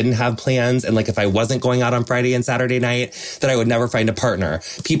if I didn't have plans and like if I wasn't going out on Friday and Saturday night, that I would never find a partner.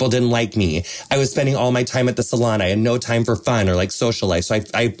 People didn't like me. I was spending all my time at the salon. I had no time for fun or like social life. So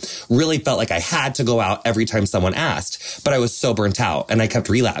I really felt like I had to go out every time someone asked, but I was so burnt out. And I kept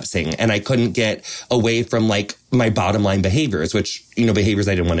relapsing and I couldn't get away from like my bottom line behaviors, which, behaviors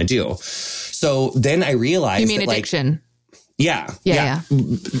I didn't want to do. So then I realized— You mean that, addiction? Like, yeah.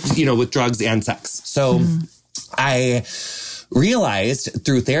 With drugs and sex. So I realized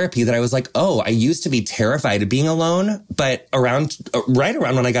through therapy that I was like, oh, I used to be terrified of being alone. But right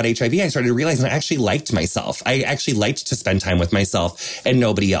around when I got HIV, I started realizing I actually liked myself. I actually liked to spend time with myself and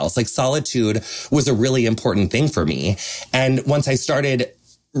nobody else. Like solitude was a really important thing for me. And once I started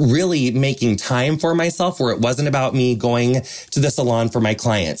really making time for myself, where it wasn't about me going to the salon for my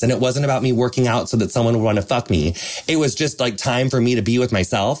clients and it wasn't about me working out so that someone would want to fuck me. It was just like time for me to be with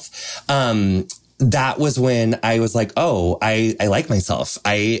myself. That was when I was like, oh, I like myself.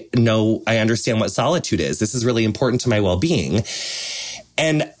 I understand what solitude is. This is really important to my well-being.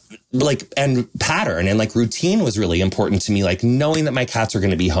 And pattern and like routine was really important to me. Like knowing that my cats are going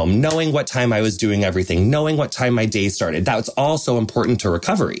to be home, knowing what time I was doing everything, knowing what time my day started. That was also important to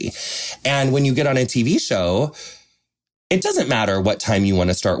recovery. And when you get on a TV show, it doesn't matter what time you want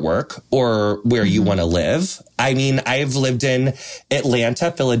to start work or where you want to live. I mean, I've lived in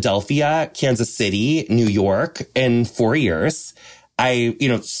Atlanta, Philadelphia, Kansas City, New York in 4 years. I,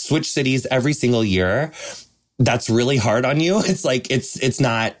 switch cities every single year. That's really hard on you. It's like, it's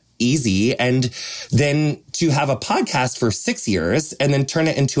not easy. And then to have a podcast for 6 years and then turn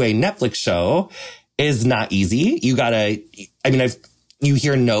it into a Netflix show is not easy. You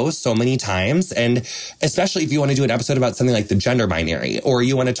hear no so many times. And especially if you want to do an episode about something like the gender binary, or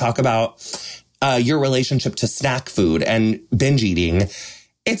you want to talk about your relationship to snack food and binge eating,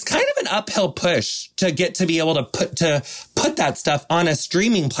 it's kind of an uphill push to get to be able to put that stuff on a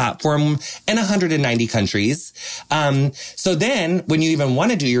streaming platform in 190 countries. So then when you even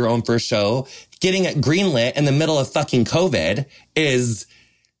want to do your own first show, getting it greenlit in the middle of fucking COVID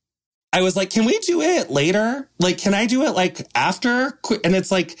I was like, can we do it later? Like, can I do it like after? And it's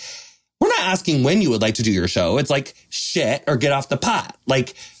like, we're not asking when you would like to do your show. It's like, shit, or get off the pot.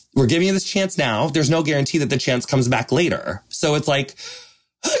 Like, we're giving you this chance now. There's no guarantee that the chance comes back later. So it's like,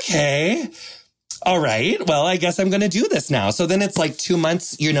 okay, all right, well, I guess I'm going to do this now. So then it's like 2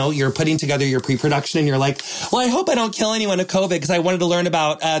 months, you're putting together your pre-production and you're like, well, I hope I don't kill anyone with COVID because I wanted to learn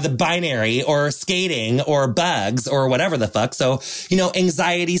about the binary or skating or bugs or whatever the fuck. So,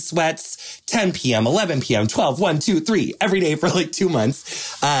 anxiety sweats, 10 p.m., 11 p.m., 12, 1, 2, 3, every day for like 2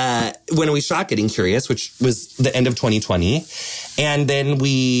 months. When we shot Getting Curious, which was the end of 2020. And then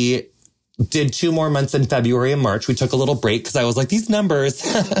we did 2 more months in February and March. We took a little break because I was like, these numbers,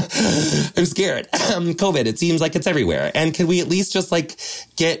 I'm scared. COVID, it seems like it's everywhere. And can we at least just like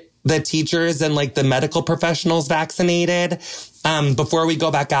get the teachers and like the medical professionals vaccinated before we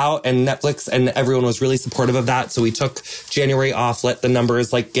go back out? And Netflix and everyone was really supportive of that. So we took January off, let the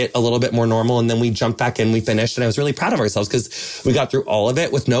numbers like get a little bit more normal. And then we jumped back in, we finished. And I was really proud of ourselves because we got through all of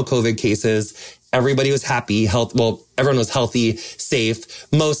it with no COVID cases everybody was happy, everyone was healthy,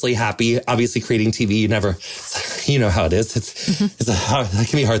 safe, mostly happy. Obviously, creating TV, you know how it is. It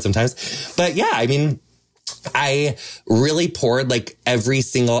can be hard sometimes. But yeah, I mean, I really poured like every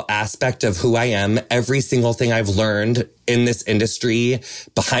single aspect of who I am, every single thing I've learned in this industry,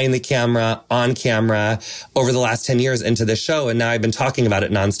 behind the camera, on camera, over the last 10 years into this show. And now I've been talking about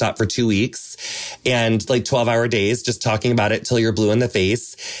it nonstop for 2 weeks and like 12-hour days, just talking about it till you're blue in the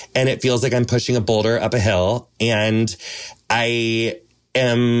face. And it feels like I'm pushing a boulder up a hill. And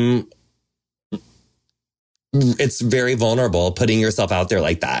it's very vulnerable putting yourself out there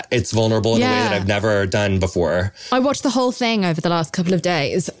like that. It's vulnerable in a way that I've never done before. I watched the whole thing over the last couple of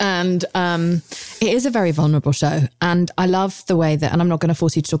days, and it is a very vulnerable show. And I love the way that, and I'm not going to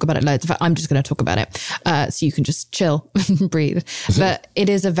force you to talk about it loads. In fact, I'm just going to talk about it so you can just chill and breathe. But it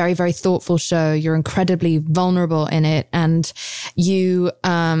is a very, very thoughtful show. You're incredibly vulnerable in it, and you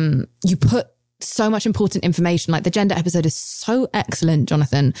put so much important information. Like the gender episode is so excellent,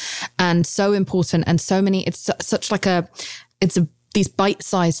 Jonathan, and so important, and so many, it's these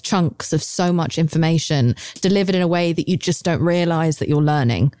bite-sized chunks of so much information delivered in a way that you just don't realize that you're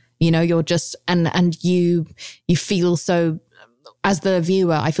learning. You know, you're just, and you feel so, as the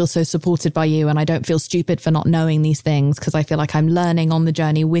viewer, I feel so supported by you, and I don't feel stupid for not knowing these things because I feel like I'm learning on the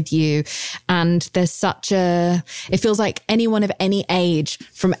journey with you. And there's it feels like anyone of any age,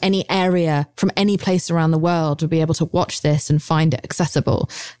 from any area, from any place around the world would be able to watch this and find it accessible.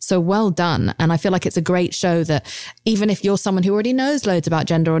 So well done. And I feel like it's a great show that even if you're someone who already knows loads about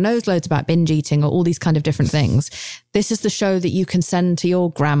gender or knows loads about binge eating or all these kind of different things, this is the show that you can send to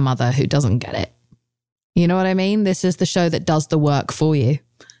your grandmother who doesn't get it. You know what I mean? This is the show that does the work for you.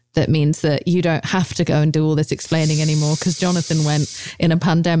 That means that you don't have to go and do all this explaining anymore because Jonathan went in a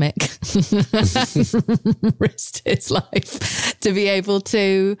pandemic and risked his life to be able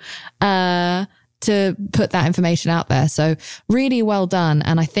to put that information out there. So really well done.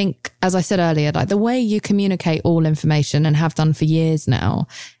 And I think, as I said earlier, like the way you communicate all information and have done for years now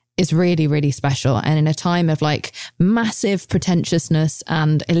is really, really special. And in a time of like massive pretentiousness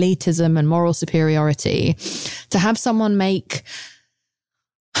and elitism and moral superiority, to have someone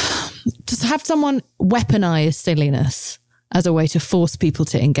weaponize silliness as a way to force people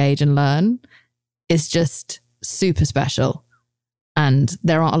to engage and learn is just super special. And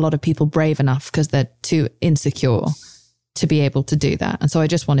there aren't a lot of people brave enough because they're too insecure to be able to do that. And so I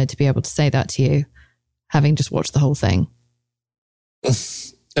just wanted to be able to say that to you, having just watched the whole thing.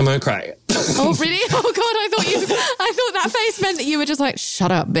 I'm gonna cry. Oh, really? Oh, God, I thought that face meant that you were just like,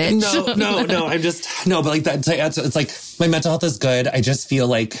 shut up, bitch. No, but like that, it's like my mental health is good. I just feel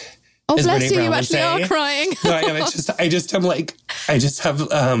like, oh, bless you, you actually are crying. No, I am.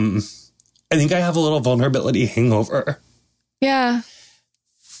 I think I have a little vulnerability hangover. Yeah,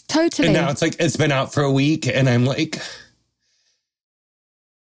 totally. And now it's like, it's been out for a week and I'm like,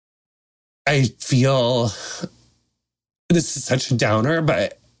 I feel this is such a downer,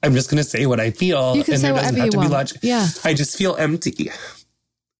 but I'm just going to say what I feel. You can say whatever you want. Yeah. I just feel empty.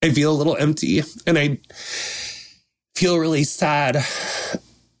 I feel a little empty. And I feel really sad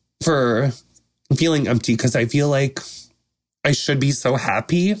for feeling empty because I feel like I should be so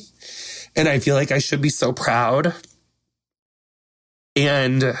happy. And I feel like I should be so proud.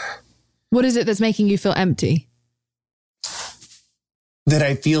 And what is it that's making you feel empty? That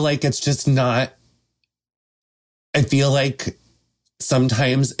I feel like it's just not, I feel like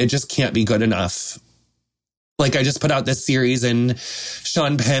sometimes it just can't be good enough. Like I just put out this series and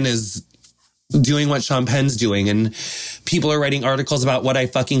Sean Penn is doing what Sean Penn's doing. And people are writing articles about what I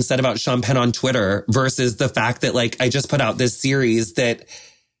fucking said about Sean Penn on Twitter versus the fact that like I just put out this series that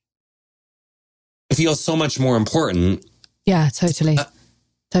feels so much more important. Yeah, totally.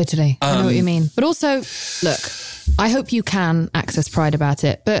 Totally. I know what you mean. But also, look, I hope you can access pride about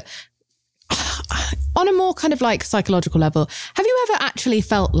it. But on a more kind of like psychological level, have you ever actually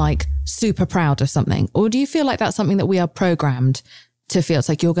felt like super proud of something? Or do you feel like that's something that we are programmed to feel? It's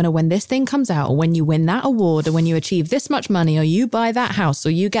like you're going to, when this thing comes out, or when you win that award, or when you achieve this much money, or you buy that house, or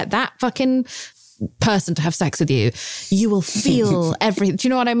you get that fucking person to have sex with you, you will feel everything. Do you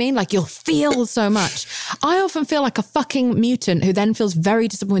know what I mean? Like you'll feel so much. I often feel like a fucking mutant who then feels very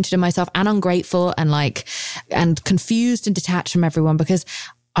disappointed in myself and ungrateful and like, and confused and detached from everyone because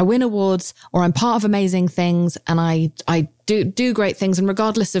I win awards or I'm part of amazing things and I do great things. And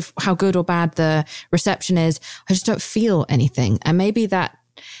regardless of how good or bad the reception is, I just don't feel anything. And maybe that's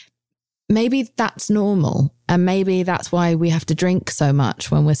normal. And maybe that's why we have to drink so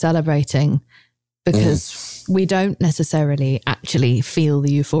much when we're celebrating, because we don't necessarily actually feel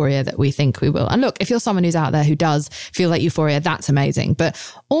the euphoria that we think we will. And look, if you're someone who's out there who does feel like euphoria, that's amazing. But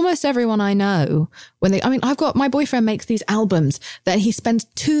almost everyone I know, I've got, my boyfriend makes these albums that he spends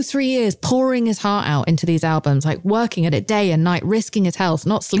 2-3 years pouring his heart out into these albums, like working at it day and night, risking his health,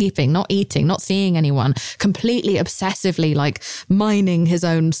 not sleeping, not eating, not seeing anyone, completely obsessively like mining his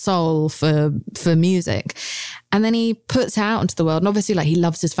own soul for music. And then he puts it out into the world. And obviously, like, he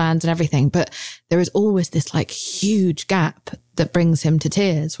loves his fans and everything. But there is always this like huge gap that brings him to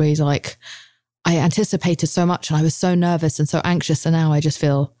tears where he's like, I anticipated so much and I was so nervous and so anxious. And now I just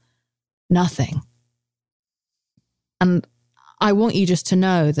feel nothing. And I want you just to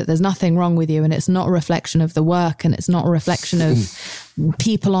know that there's nothing wrong with you. And it's not a reflection of the work. And it's not a reflection of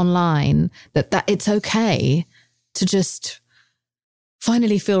people online, that it's okay to just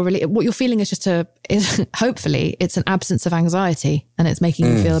finally feel really, what you're feeling is hopefully it's an absence of anxiety and it's making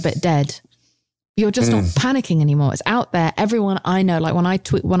you feel a bit dead. You're just not panicking anymore. It's out there. Everyone I know, like when I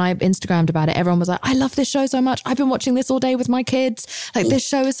Instagrammed about it, everyone was like, I love this show so much. I've been watching this all day with my kids. Like, this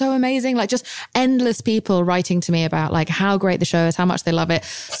show is so amazing. Like, just endless people writing to me about like how great the show is, how much they love it.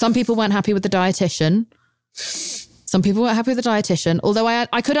 Some people weren't happy with the dietitian. Although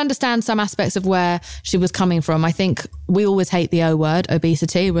I could understand some aspects of where she was coming from. I think we always hate the O word,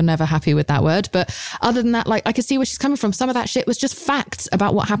 obesity. We're never happy with that word. But other than that, like, I could see where she's coming from. Some of that shit was just facts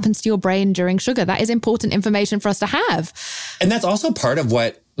about what happens to your brain during sugar. That is important information for us to have. And that's also part of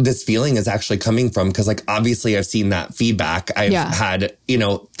what this feeling is actually coming from. Because, like, obviously I've seen that feedback. I've had,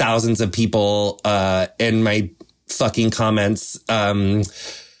 thousands of people in my fucking comments.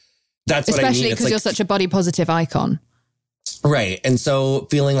 That's what I mean. Especially because you're such a body positive icon. Right. And so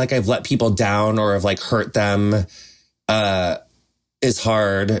feeling like I've let people down or have like hurt them is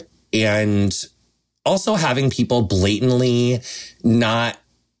hard. And also having people blatantly not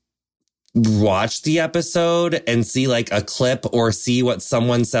watch the episode and see like a clip or see what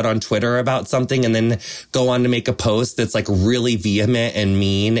someone said on Twitter about something and then go on to make a post that's like really vehement and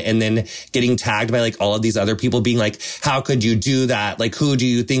mean, and then getting tagged by like all of these other people being like, how could you do that? Like, who do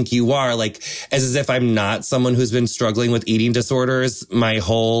you think you are? Like, as if I'm not someone who's been struggling with eating disorders my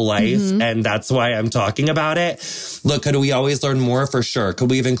whole life. And that's why I'm talking about it. Look, could we always learn more? For sure. Could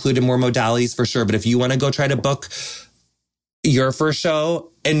we have included more modalities? For sure. But if you want to go try to book your first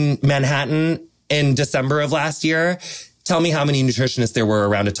show in Manhattan in December of last year, tell me how many nutritionists there were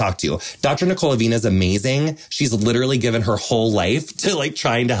around to talk to. Dr. Nicole Avina is amazing. She's literally given her whole life to like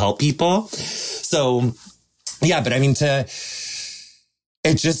trying to help people. So yeah, but I mean,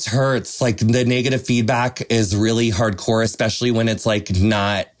 it just hurts. Like, the negative feedback is really hardcore, especially when it's like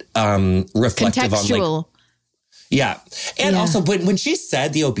not reflective on like, yeah. And also when she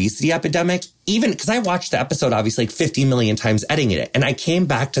said the obesity epidemic, even because I watched the episode obviously like 50 million times editing it, and I came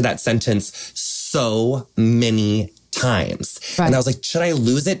back to that sentence so many times. Right. And I was like, should I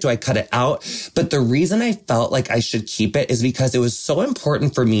lose it? Do I cut it out? But the reason I felt like I should keep it is because it was so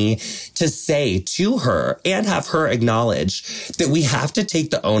important for me to say to her and have her acknowledge that we have to take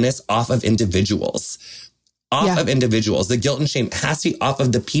the onus off of individuals. Of individuals. The guilt and shame has to be off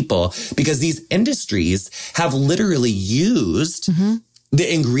of the people, because these industries have literally used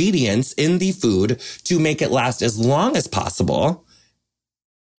the ingredients in the food to make it last as long as possible,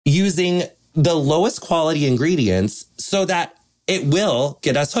 using the lowest quality ingredients so that it will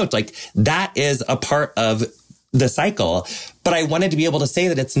get us hooked. Like, that is a part of the cycle. But I wanted to be able to say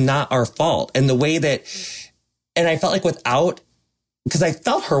that it's not our fault. And the way that, and I felt like because I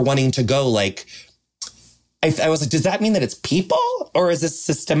felt her wanting to go like, I was like, does that mean that it's people, or is this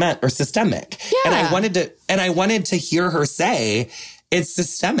systemic? Yeah. And I wanted to hear her say it's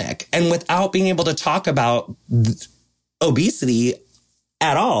systemic, and without being able to talk about obesity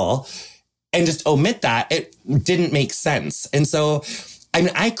at all and just omit that, it didn't make sense. And so, I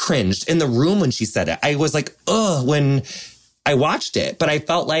mean, I cringed in the room when she said it. I was like, ugh, when I watched it, but I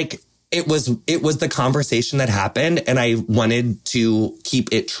felt like it was the conversation that happened, and I wanted to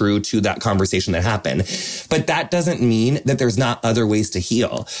keep it true to that conversation that happened. But that doesn't mean that there's not other ways to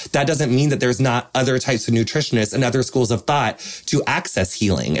heal. That doesn't mean that there's not other types of nutritionists and other schools of thought to access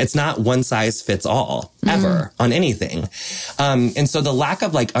healing. It's not one size fits all ever on anything. And so the lack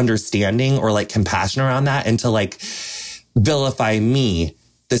of like understanding or like compassion around that, and to like vilify me,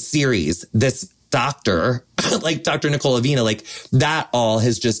 the series, this doctor, like Dr. Nicole Avina, like that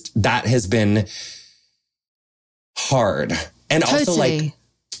has been hard. And also like,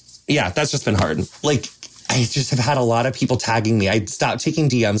 yeah, that's just been hard. Like, I just have had a lot of people tagging me. I stopped taking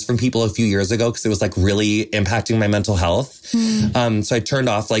DMs from people a few years ago because it was like really impacting my mental health. So I turned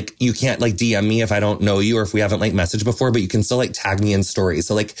off, like, you can't like DM me if I don't know you or if we haven't like messaged before, but you can still like tag me in stories.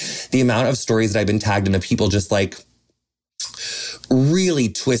 So like the amount of stories that I've been tagged into people just like really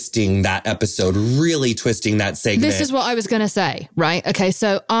twisting that episode, really twisting that segment. This is what I was going to say, right? Okay,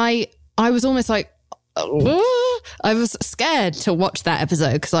 so I was almost like, I was scared to watch that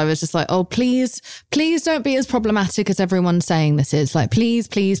episode because I was just like, oh, please don't be as problematic as everyone's saying this is. Like, please,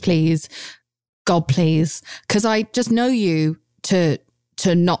 God, please. Because I just know you to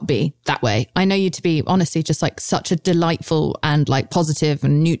not be that way. I know you to be honestly just like such a delightful and like positive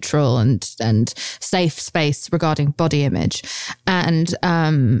and neutral and safe space regarding body image. And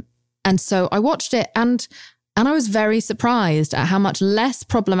so I watched it and I was very surprised at how much less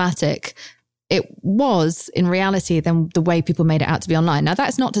problematic it was in reality than the way people made it out to be online. Now,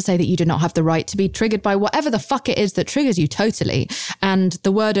 that's not to say that you do not have the right to be triggered by whatever the fuck it is that triggers you totally. And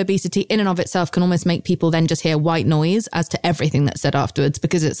the word obesity in and of itself can almost make people then just hear white noise as to everything that's said afterwards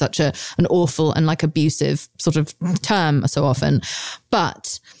because it's such an awful and like abusive sort of term so often.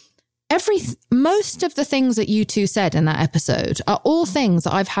 But most of the things that you two said in that episode are all things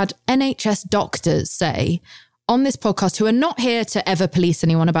that I've had NHS doctors say on this podcast who are not here to ever police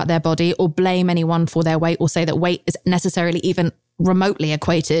anyone about their body or blame anyone for their weight or say that weight is necessarily even remotely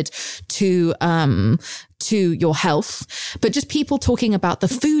equated to your health, but just people talking about the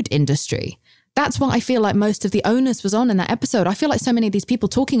food industry. That's what I feel like most of the onus was on in that episode. I feel like so many of these people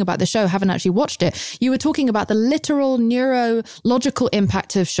talking about the show haven't actually watched it. You were talking about the literal neurological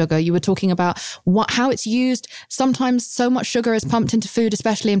impact of sugar. You were talking about how it's used. Sometimes so much sugar is pumped into food,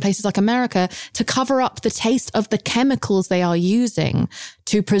 especially in places like America, to cover up the taste of the chemicals they are using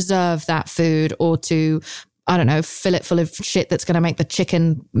to preserve that food or to, I don't know, fill it full of shit that's going to make the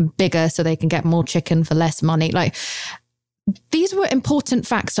chicken bigger so they can get more chicken for less money. Like, these were important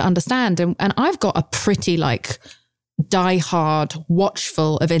facts to understand. And I've got a pretty like diehard,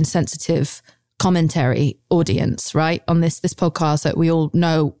 watchful of insensitive commentary audience, right? On this podcast that we all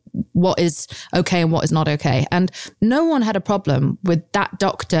know what is okay and what is not okay. And no one had a problem with that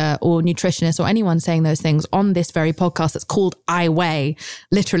doctor or nutritionist or anyone saying those things on this very podcast that's called I Weigh,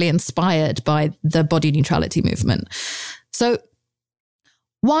 literally inspired by the body neutrality movement. So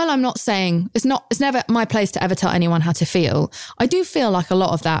while I'm not saying it's never my place to ever tell anyone how to feel, I do feel like a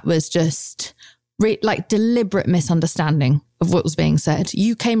lot of that was just like deliberate misunderstanding of what was being said.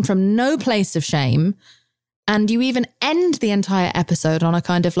 You came from no place of shame and you even end the entire episode on a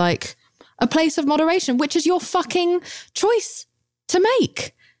kind of like a place of moderation, which is your fucking choice to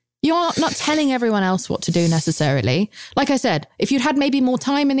make. You're not telling everyone else what to do necessarily. Like I said, if you'd had maybe more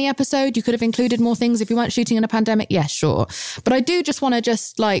time in the episode, you could have included more things. If you weren't shooting in a pandemic, yes, sure. But I do just want to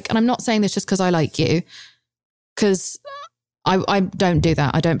just like, and I'm not saying this just because I like you, because I don't do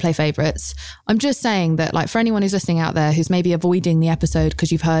that. I don't play favorites. I'm just saying that like for anyone who's listening out there who's maybe avoiding the episode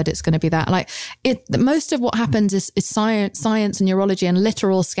because you've heard it's going to be that, like most of what happens is science and neurology and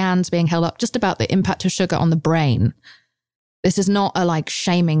literal scans being held up just about the impact of sugar on the brain. This is not a like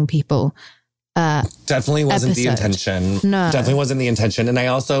shaming people. Definitely wasn't episode. The intention. No. Definitely wasn't the intention. And I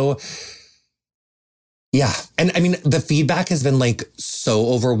also, yeah. And I mean, the feedback has been like so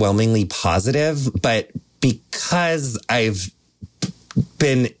overwhelmingly positive, but because I've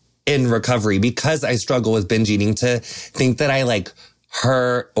been in recovery, because I struggle with binge eating, to think that I like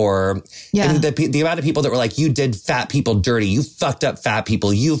hurt or and the amount of people that were like, you did fat people dirty. You fucked up fat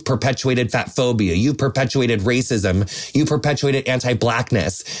people. You've perpetuated fat phobia. You've perpetuated racism. You perpetuated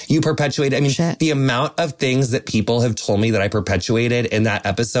anti-blackness. You perpetuated, I mean, the amount of things that people have told me that I perpetuated in that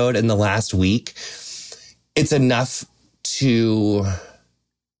episode in the last week, it's enough to,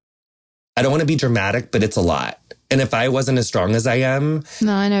 I don't want to be dramatic, but it's a lot. And if I wasn't as strong as I am.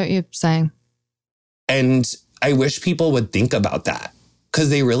 No, I know what you're saying. And I wish people would think about that. Because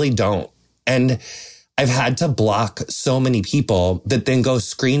they really don't. And I've had to block so many people that then go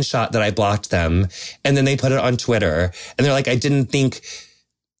screenshot that I blocked them. And then they put it on Twitter. And they're like, I didn't think,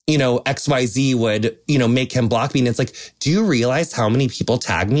 XYZ would, make him block me. And it's like, do you realize how many people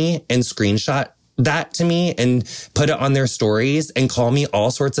tag me and screenshot that to me and put it on their stories and call me all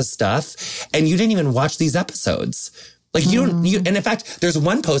sorts of stuff? And you didn't even watch these episodes. Like and in fact, there's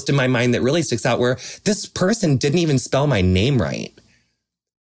one post in my mind that really sticks out where this person didn't even spell my name right.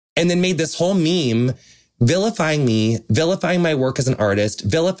 And then made this whole meme vilifying me, vilifying my work as an artist,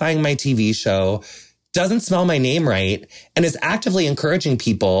 vilifying my TV show, doesn't spell my name right, and is actively encouraging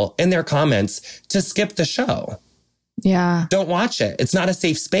people in their comments to skip the show. Yeah. Don't watch it. It's not a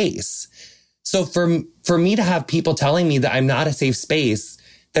safe space. So for me to have people telling me that I'm not a safe space,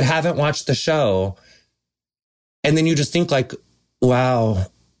 that haven't watched the show, And then you just think like, wow,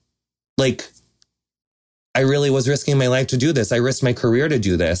 like I really was risking my life to do this. I risked my career to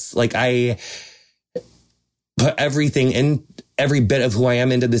do this. Like I put everything in, every bit of who I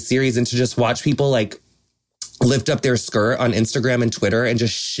am into the series, and to just watch people like lift up their skirt on Instagram and Twitter and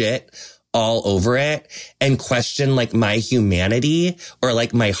just shit all over it and question like my humanity or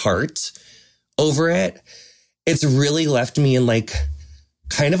like my heart over it. It's really left me in like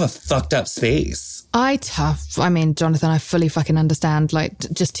kind of a fucked up space. I mean, Jonathan, I fully fucking understand. Like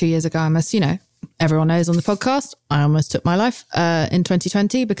just 2 years ago, I must, everyone knows on the podcast, I almost took my life in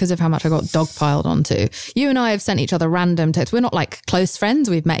 2020 because of how much I got dogpiled onto. You and I have sent each other random texts. We're not like close friends.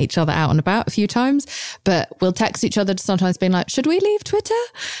 We've met each other out and about a few times, but we'll text each other sometimes being like, should we leave Twitter?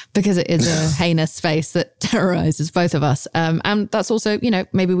 Because it is a heinous space that terrorizes both of us. And that's also,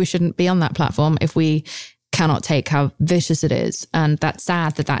 maybe we shouldn't be on that platform if we cannot take how vicious it is. And that's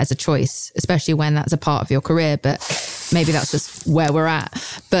sad that that is a choice, especially when that's a part of your career. But maybe that's just where we're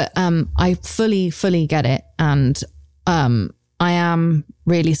at. But I fully get it. And I am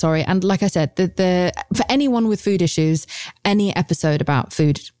really sorry. And like I said, for anyone with food issues, any episode about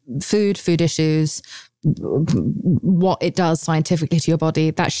food issues, what it does scientifically to your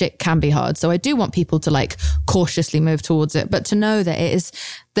body, that shit can be hard. So I do want people to like cautiously move towards it, but to know that it is,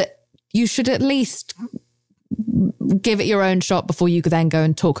 that you should at least give it your own shot before you could then go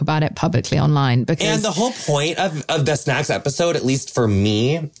and talk about it publicly online. And the whole point of the Snacks episode, at least for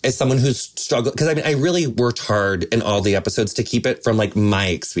me, as someone who's struggled, because I mean, I really worked hard in all the episodes to keep it from like my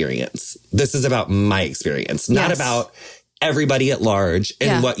experience. This is about my experience, not about everybody at large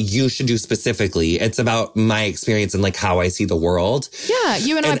and what you should do specifically. It's about my experience and like how I see the world. Yeah,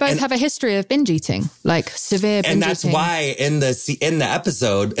 you and I both have a history of binge eating, like severe binge eating. And that's why in the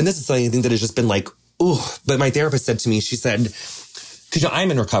episode, and this is something that has just been like, ooh, but my therapist said to me, she said, because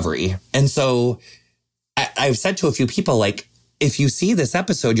I'm in recovery. And so I've said to a few people, like, if you see this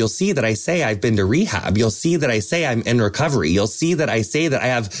episode, you'll see that I say I've been to rehab. You'll see that I say I'm in recovery. You'll see that I say that I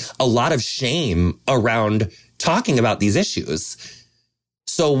have a lot of shame around talking about these issues.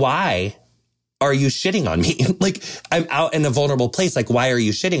 So why are you shitting on me? Like, I'm out in a vulnerable place. Like, why are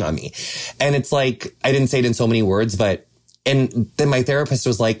you shitting on me? And it's like, I didn't say it in so many words, but, and then my therapist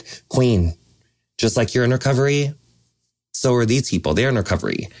was like, Queen, just like you're in recovery, so are these people. They're in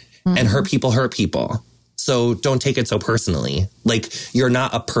recovery. Mm-hmm. And hurt people. So don't take it so personally. Like, you're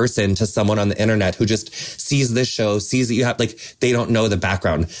not a person to someone on the internet who just sees this show, sees that you have, like, they don't know the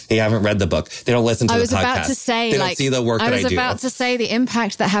background. They haven't read the book. They don't listen to the podcast. I was about to say, they don't see the work that I do. I was about to say the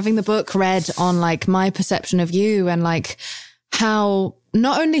impact that having the book read on, like, my perception of you and, like, how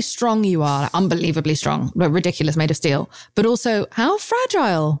not only strong you are, unbelievably strong, ridiculous, made of steel, but also how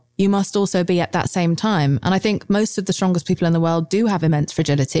fragile you must also be at that same time. And I think most of the strongest people in the world do have immense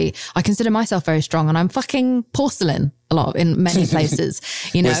fragility. I consider myself very strong, and I'm fucking porcelain a lot in many places,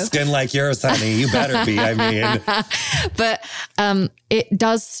 With skin like yours, honey, you better be, I mean. But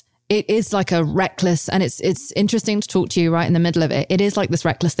it is like a reckless, and it's interesting to talk to you right in the middle of it. It is like this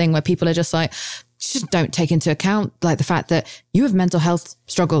reckless thing where people are just like, just don't take into account like the fact that you have mental health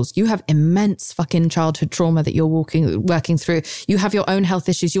struggles. You have immense fucking childhood trauma that you're working through. You have your own health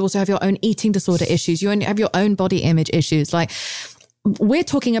issues. You also have your own eating disorder issues. You have your own body image issues. Like, we're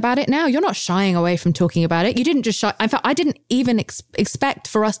talking about it now. You're not shying away from talking about it. You didn't just shy. In fact, I didn't even expect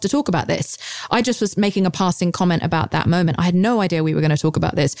for us to talk about this. I just was making a passing comment about that moment. I had no idea we were going to talk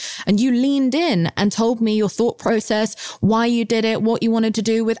about this. And you leaned in and told me your thought process, why you did it, what you wanted to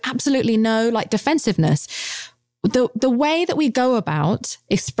do, with absolutely no like defensiveness. The way that we go about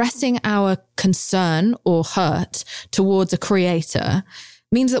expressing our concern or hurt towards a creator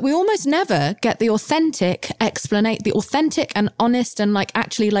means that we almost never get the authentic and honest and like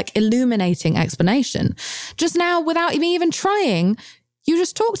actually like illuminating explanation. Just now, without me even trying, you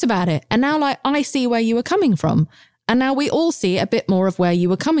just talked about it. And now like I see where you were coming from. And now we all see a bit more of where you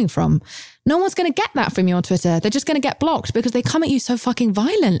were coming from. No one's going to get that from you on Twitter. They're just going to get blocked because they come at you so fucking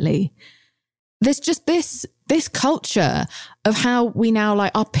violently. There's just this culture of how we now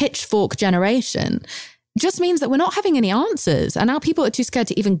like our pitchfork generation just means that we're not having any answers. And now people are too scared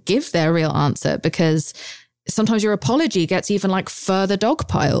to even give their real answer because sometimes your apology gets even like further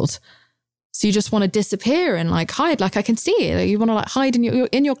dogpiled. So you just want to disappear and like hide. Like I can see it. You want to like hide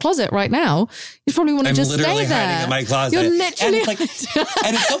in your closet right now. You probably want to just stay there. I'm literally hiding in my closet. You're literally. And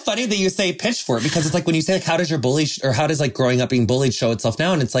it's so funny that you say pitchfork because it's like when you say like how does your bully or how does like growing up being bullied show itself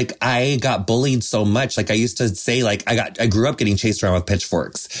now? And it's like I got bullied so much. Like I used to say like I grew up getting chased around with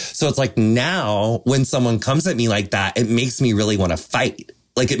pitchforks. So it's like now when someone comes at me like that, it makes me really want to fight.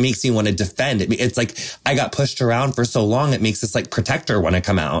 like, it makes me want to defend it. It's like, I got pushed around for so long. It makes this like protector want to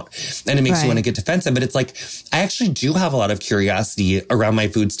come out, and it makes you want to get defensive. But it's like, I actually do have a lot of curiosity around my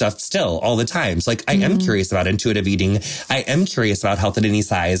food stuff still all the time. So like, I am curious about intuitive eating. I am curious about health at any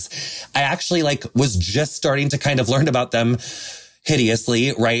size. I actually like was just starting to kind of learn about them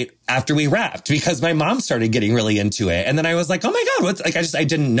hideously right after we wrapped, because my mom started getting really into it. And then I was like, oh my God, what's like, I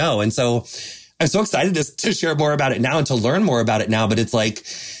didn't know. And so I'm so excited to share more about it now and to learn more about it now. But it's like,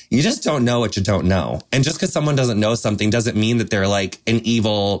 you just don't know what you don't know. And just because someone doesn't know something doesn't mean that they're like an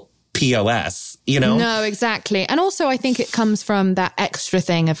evil POS, you know? No, exactly. And also I think it comes from that extra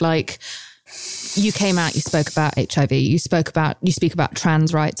thing of like, you came out, you spoke about HIV, you speak about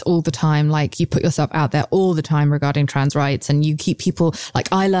trans rights all the time. Like, you put yourself out there all the time regarding trans rights, and you keep people,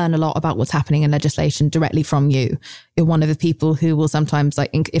 like, I learn a lot about what's happening in legislation directly from you. You're one of the people who will sometimes,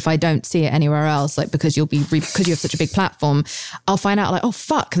 like, if I don't see it anywhere else, like, because you have such a big platform, I'll find out like, oh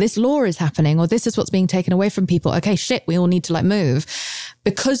fuck, this law is happening, or this is what's being taken away from people. Okay, shit, we all need to like move.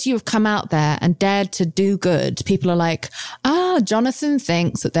 Because you've come out there and dared to do good, people are like, Jonathan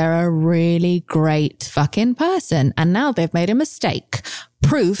thinks that they're a really great fucking person, and now they've made a mistake.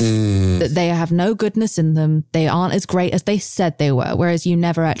 Proof that they have no goodness in them. They aren't as great as they said they were, whereas you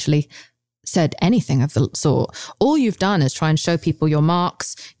never actually said anything of the sort. All you've done is try and show people your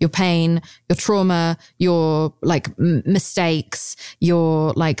marks, your pain, your trauma, your like mistakes,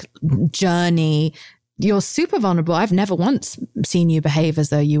 your like journey. You're super vulnerable. I've never once seen you behave as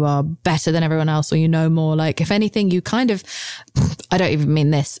though you are better than everyone else, or you know more. Like, if anything, you kind of, I don't even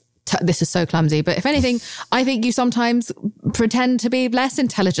mean this. This is so clumsy, but if anything, I think you sometimes pretend to be less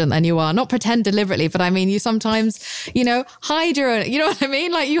intelligent than you are. Not pretend deliberately, but I mean, you sometimes, hide your, you know what I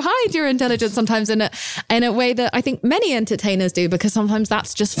mean? Like, you hide your intelligence sometimes in a way that I think many entertainers do, because sometimes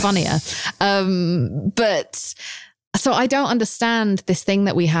that's just funnier. But so I don't understand this thing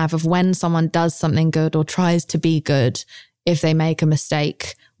that we have of when someone does something good or tries to be good, if they make a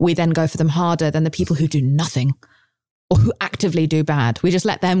mistake, we then go for them harder than the people who do nothing or who actively do bad. We just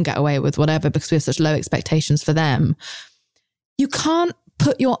let them get away with whatever because we have such low expectations for them. You can't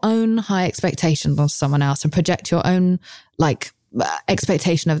put your own high expectations on someone else and project your own like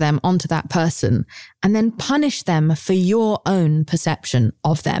expectation of them onto that person and then punish them for your own perception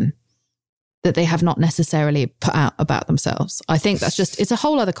of them that they have not necessarily put out about themselves. I think that's just, it's a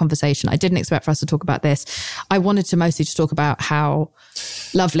whole other conversation. I didn't expect for us to talk about this. I wanted to mostly just talk about how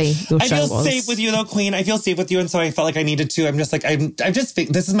lovely your show was. I feel safe with you though, Queen. I feel safe with you. And so I felt like I needed to. I'm just like,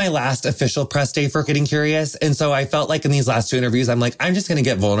 this is my last official press day for Getting Curious. And so I felt like in these last two interviews, I'm like, I'm just going to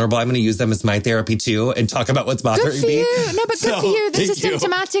get vulnerable. I'm going to use them as my therapy too and talk about what's bothering me. No, but good for you. This is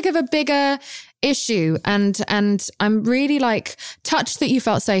symptomatic of a bigger issue. And I'm really like touched that you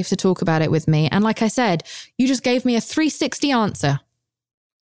felt safe to talk about it with me. And like I said, you just gave me a 360 answer.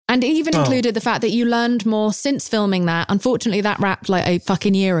 And it even included the fact that you learned more since filming that. Unfortunately, that wrapped like a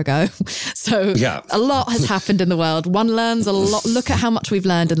fucking year ago. So a lot has happened in the world. One learns a lot. Look at how much we've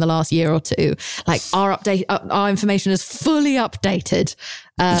learned in the last year or two. Like our information is fully updated.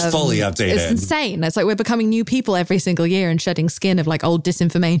 It's fully updated. It's insane. It's like we're becoming new people every single year and shedding skin of like old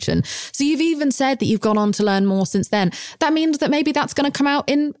disinformation. So you've even said that you've gone on to learn more since then. That means that maybe that's going to come out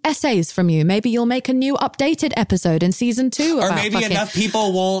in essays from you. Maybe you'll make a new updated episode in season 2. Or maybe enough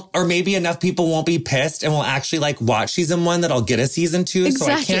people won't be pissed and will actually like watch season 1 that I'll get a season 2.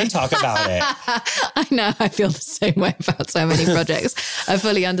 Exactly. So I can talk about it. I know. I feel the same way about so many projects. I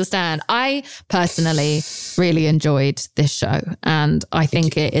fully understand. I personally really enjoyed this show, and I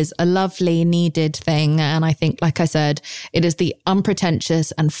think it is a lovely, needed thing. And I think, like I said, it is the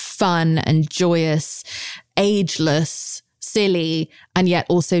unpretentious and fun and joyous, ageless, silly, and yet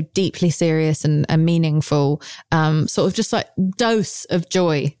also deeply serious and meaningful sort of just like dose of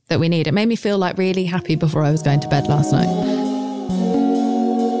joy that we need. It made me feel like really happy before I was going to bed last night.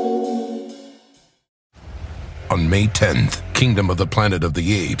 On May 10th, Kingdom of the Planet of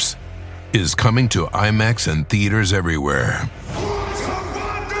the Apes is coming to IMAX and theaters everywhere.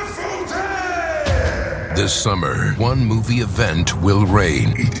 This summer, one movie event will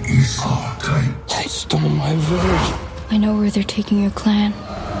reign. It is our time. I stood on my verge. I know where they're taking your clan.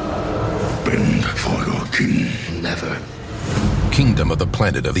 Bend for your king. Never. Kingdom of the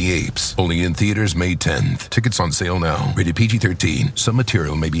Planet of the Apes. Only in theaters May 10th. Tickets on sale now. Rated PG-13. Some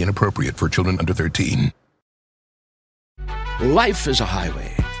material may be inappropriate for children under 13. Life is a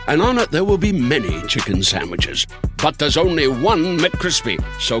highway, and on it there will be many chicken sandwiches. But there's only one McCrispy.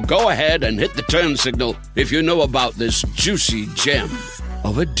 So go ahead and hit the turn signal if you know about this juicy gem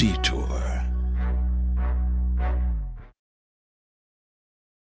of a detour.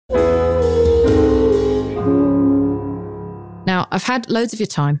 Now, I've had loads of your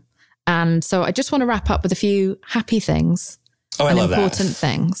time. And so I just want to wrap up with a few happy things. Oh, I love important that.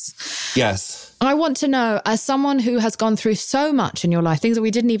 things. Yes. I want to know, as someone who has gone through so much in your life, things that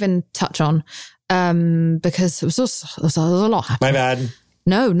we didn't even touch on, because it was a lot happening. My bad.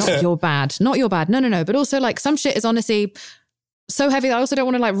 No, not your bad. Not your bad. No. But also, like, some shit is honestly so heavy that I also don't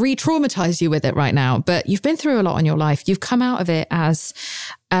want to like re-traumatize you with it right now. But you've been through a lot in your life. You've come out of it as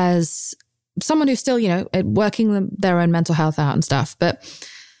someone who's still, working their own mental health out and stuff. But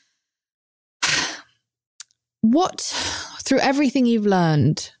what, through everything you've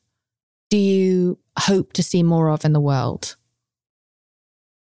learned, do you hope to see more of in the world?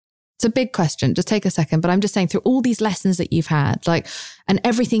 It's a big question. Just take a second. But I'm just saying, through all these lessons that you've had, like, and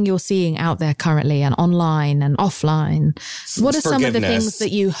everything you're seeing out there currently and online and offline, what are some of the things that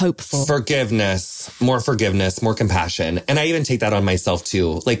you hope for? Forgiveness, more compassion. And I even take that on myself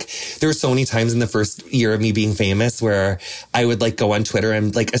too. Like, there were so many times in the first year of me being famous where I would like go on Twitter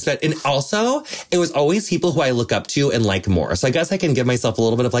and like, and also it was always people who I look up to and like more. So I guess I can give myself a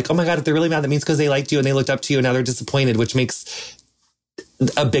little bit of like, oh my God, if they're really mad, that means because they liked you and they looked up to you and now they're disappointed, which makes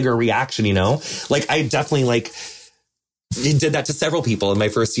a bigger reaction, Like, I definitely did that to several people in my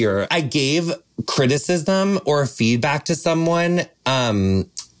first year. I gave criticism or feedback to someone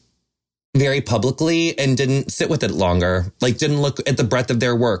very publicly and didn't sit with it longer. Like, didn't look at the breadth of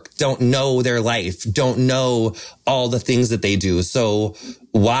their work, don't know their life, don't know all the things that they do. So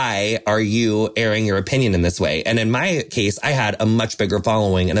why are you airing your opinion in this way? And in my case, I had a much bigger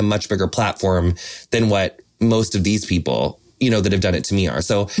following and a much bigger platform than what most of these people that have done it to me are.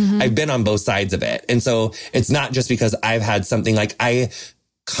 So I've been on both sides of it. And so it's not just because I've had something like I've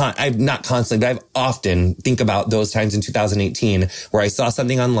not constantly, but I've often think about those times in 2018 where I saw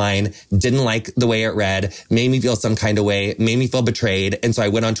something online, didn't like the way it read, made me feel some kind of way, made me feel betrayed. And so I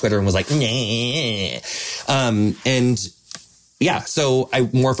went on Twitter and was like, nah. So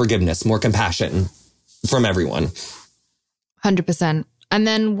more forgiveness, more compassion from everyone. 100%. And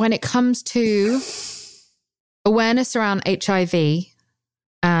then when it comes to awareness around HIV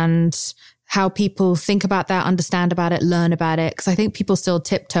and how people think about that, understand about it, learn about it. Because I think people still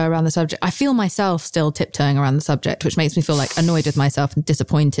tiptoe around the subject. I feel myself still tiptoeing around the subject, which makes me feel like annoyed with myself and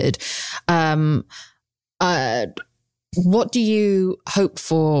disappointed. What do you hope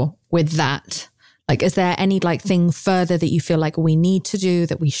for with that? Like, is there any thing further that you feel like we need to do,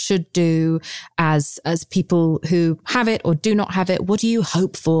 that we should do as people who have it or do not have it? What do you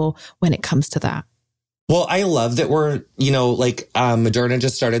hope for when it comes to that? Well, I love that we're, Moderna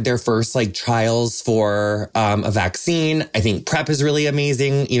just started their first trials for a vaccine. I think PrEP is really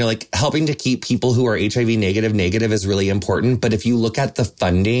amazing. Helping to keep people who are HIV negative is really important. But if you look at the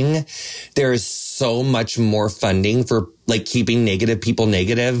funding, there is so much more funding for keeping negative people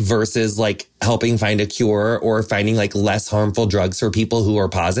negative versus helping find a cure or finding less harmful drugs for people who are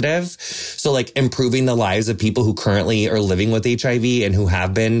positive. So improving the lives of people who currently are living with HIV and who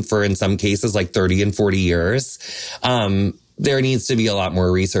have been for, in some cases, 30 and 40 years. There needs to be a lot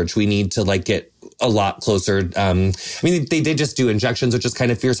more research. We need to get a lot closer. They did just do injections, which is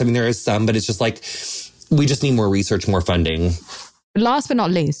kind of fierce. There is some, but it's just we just need more research, more funding. Last but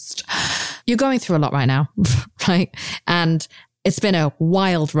not least, you're going through a lot right now, right? And it's been a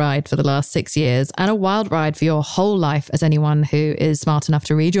wild ride for the last 6 years and a wild ride for your whole life. As anyone who is smart enough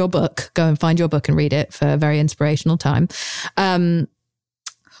to read your book, go and find your book and read it for a very inspirational time.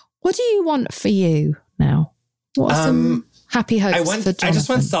 What do you want for you now? What are some happy hopes for Jonathan?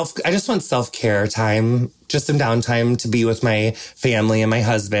 I just want self-care time, just some downtime to be with my family and my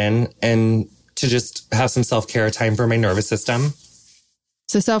husband and to just have some self-care time for my nervous system.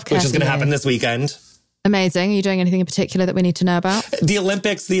 So self-care. Which is going to happen this weekend. Amazing. Are you doing anything in particular that we need to know about? The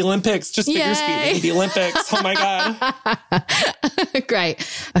Olympics, just figure skating, the Olympics. Oh my God. Great.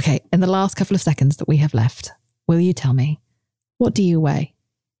 Okay. In the last couple of seconds that we have left, will you tell me, what do you weigh?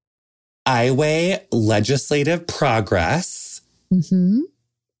 I weigh legislative progress. Mm-hmm.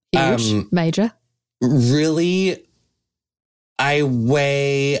 Huge. Major. Really, I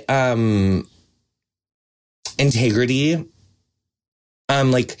weigh integrity.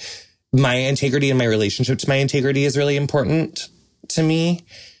 My integrity and my relationship to my integrity is really important to me.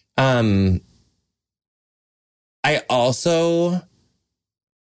 I also,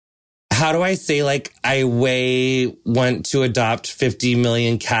 how do I say, I want to adopt 50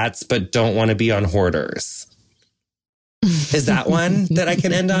 million cats, but don't want to be on Hoarders. Is that one that I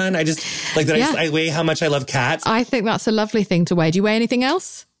can end on? I just, I weigh how much I love cats. I think that's a lovely thing to weigh. Do you weigh anything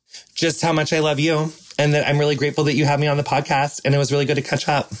else? Just how much I love you. And that I'm really grateful that you had me on the podcast. And it was really good to catch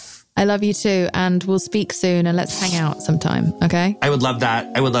up. I love you too. And we'll speak soon and let's hang out sometime. Okay? I would love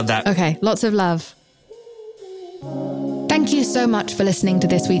that. Okay. Lots of love. Thank you so much for listening to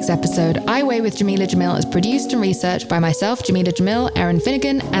this week's episode. I Weigh with Jameela Jamil is produced and researched by myself, Jameela Jamil, Erin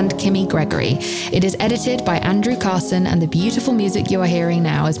Finnegan, and Kimmy Gregory. It is edited by Andrew Carson, and the beautiful music you are hearing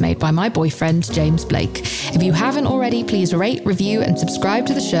now is made by my boyfriend, James Blake. If you haven't already, please rate, review, and subscribe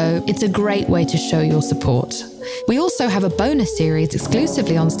to the show. It's a great way to show your support. We also have a bonus series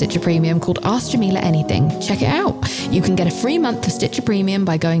exclusively on Stitcher Premium called Ask Jameela Anything. Check it out. You can get a free month of Stitcher Premium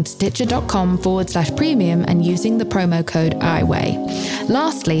by going to stitcher.com/premium and using the promo code IWeigh.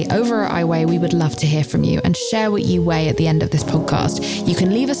 Lastly, over at iWeigh, we would love to hear from you and share what you weigh at the end of this podcast. You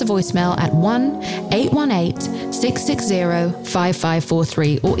can leave us a voicemail at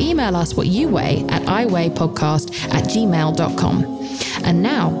 1-818-660-5543 or email us what you weigh at iweighpodcast@gmail.com. And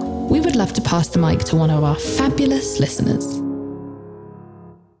now, we would love to pass the mic to one of our fabulous listeners.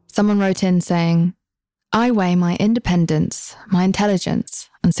 Someone wrote in saying, I weigh my independence, my intelligence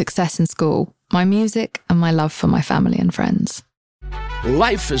and success in school, my music and my love for my family and friends.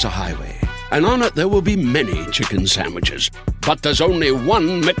 Life is a highway, and on it there will be many chicken sandwiches. But there's only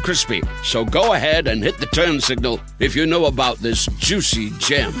one McCrispy. So go ahead and hit the turn signal if you know about this juicy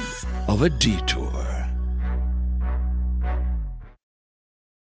gem of a detour.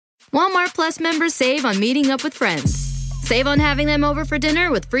 Walmart Plus members save on meeting up with friends. Save on having them over for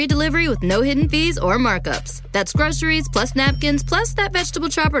dinner with free delivery with no hidden fees or markups. That's groceries, plus napkins, plus that vegetable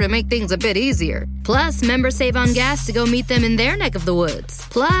chopper to make things a bit easier. Plus, members save on gas to go meet them in their neck of the woods.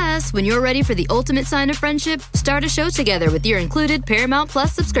 Plus, when you're ready for the ultimate sign of friendship, start a show together with your included Paramount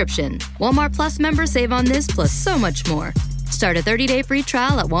Plus subscription. Walmart Plus members save on this plus so much more. Start a 30-day free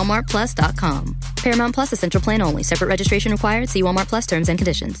trial at walmartplus.com. Paramount Plus Essential Plan only. Separate registration required. See Walmart Plus terms and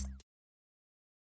conditions.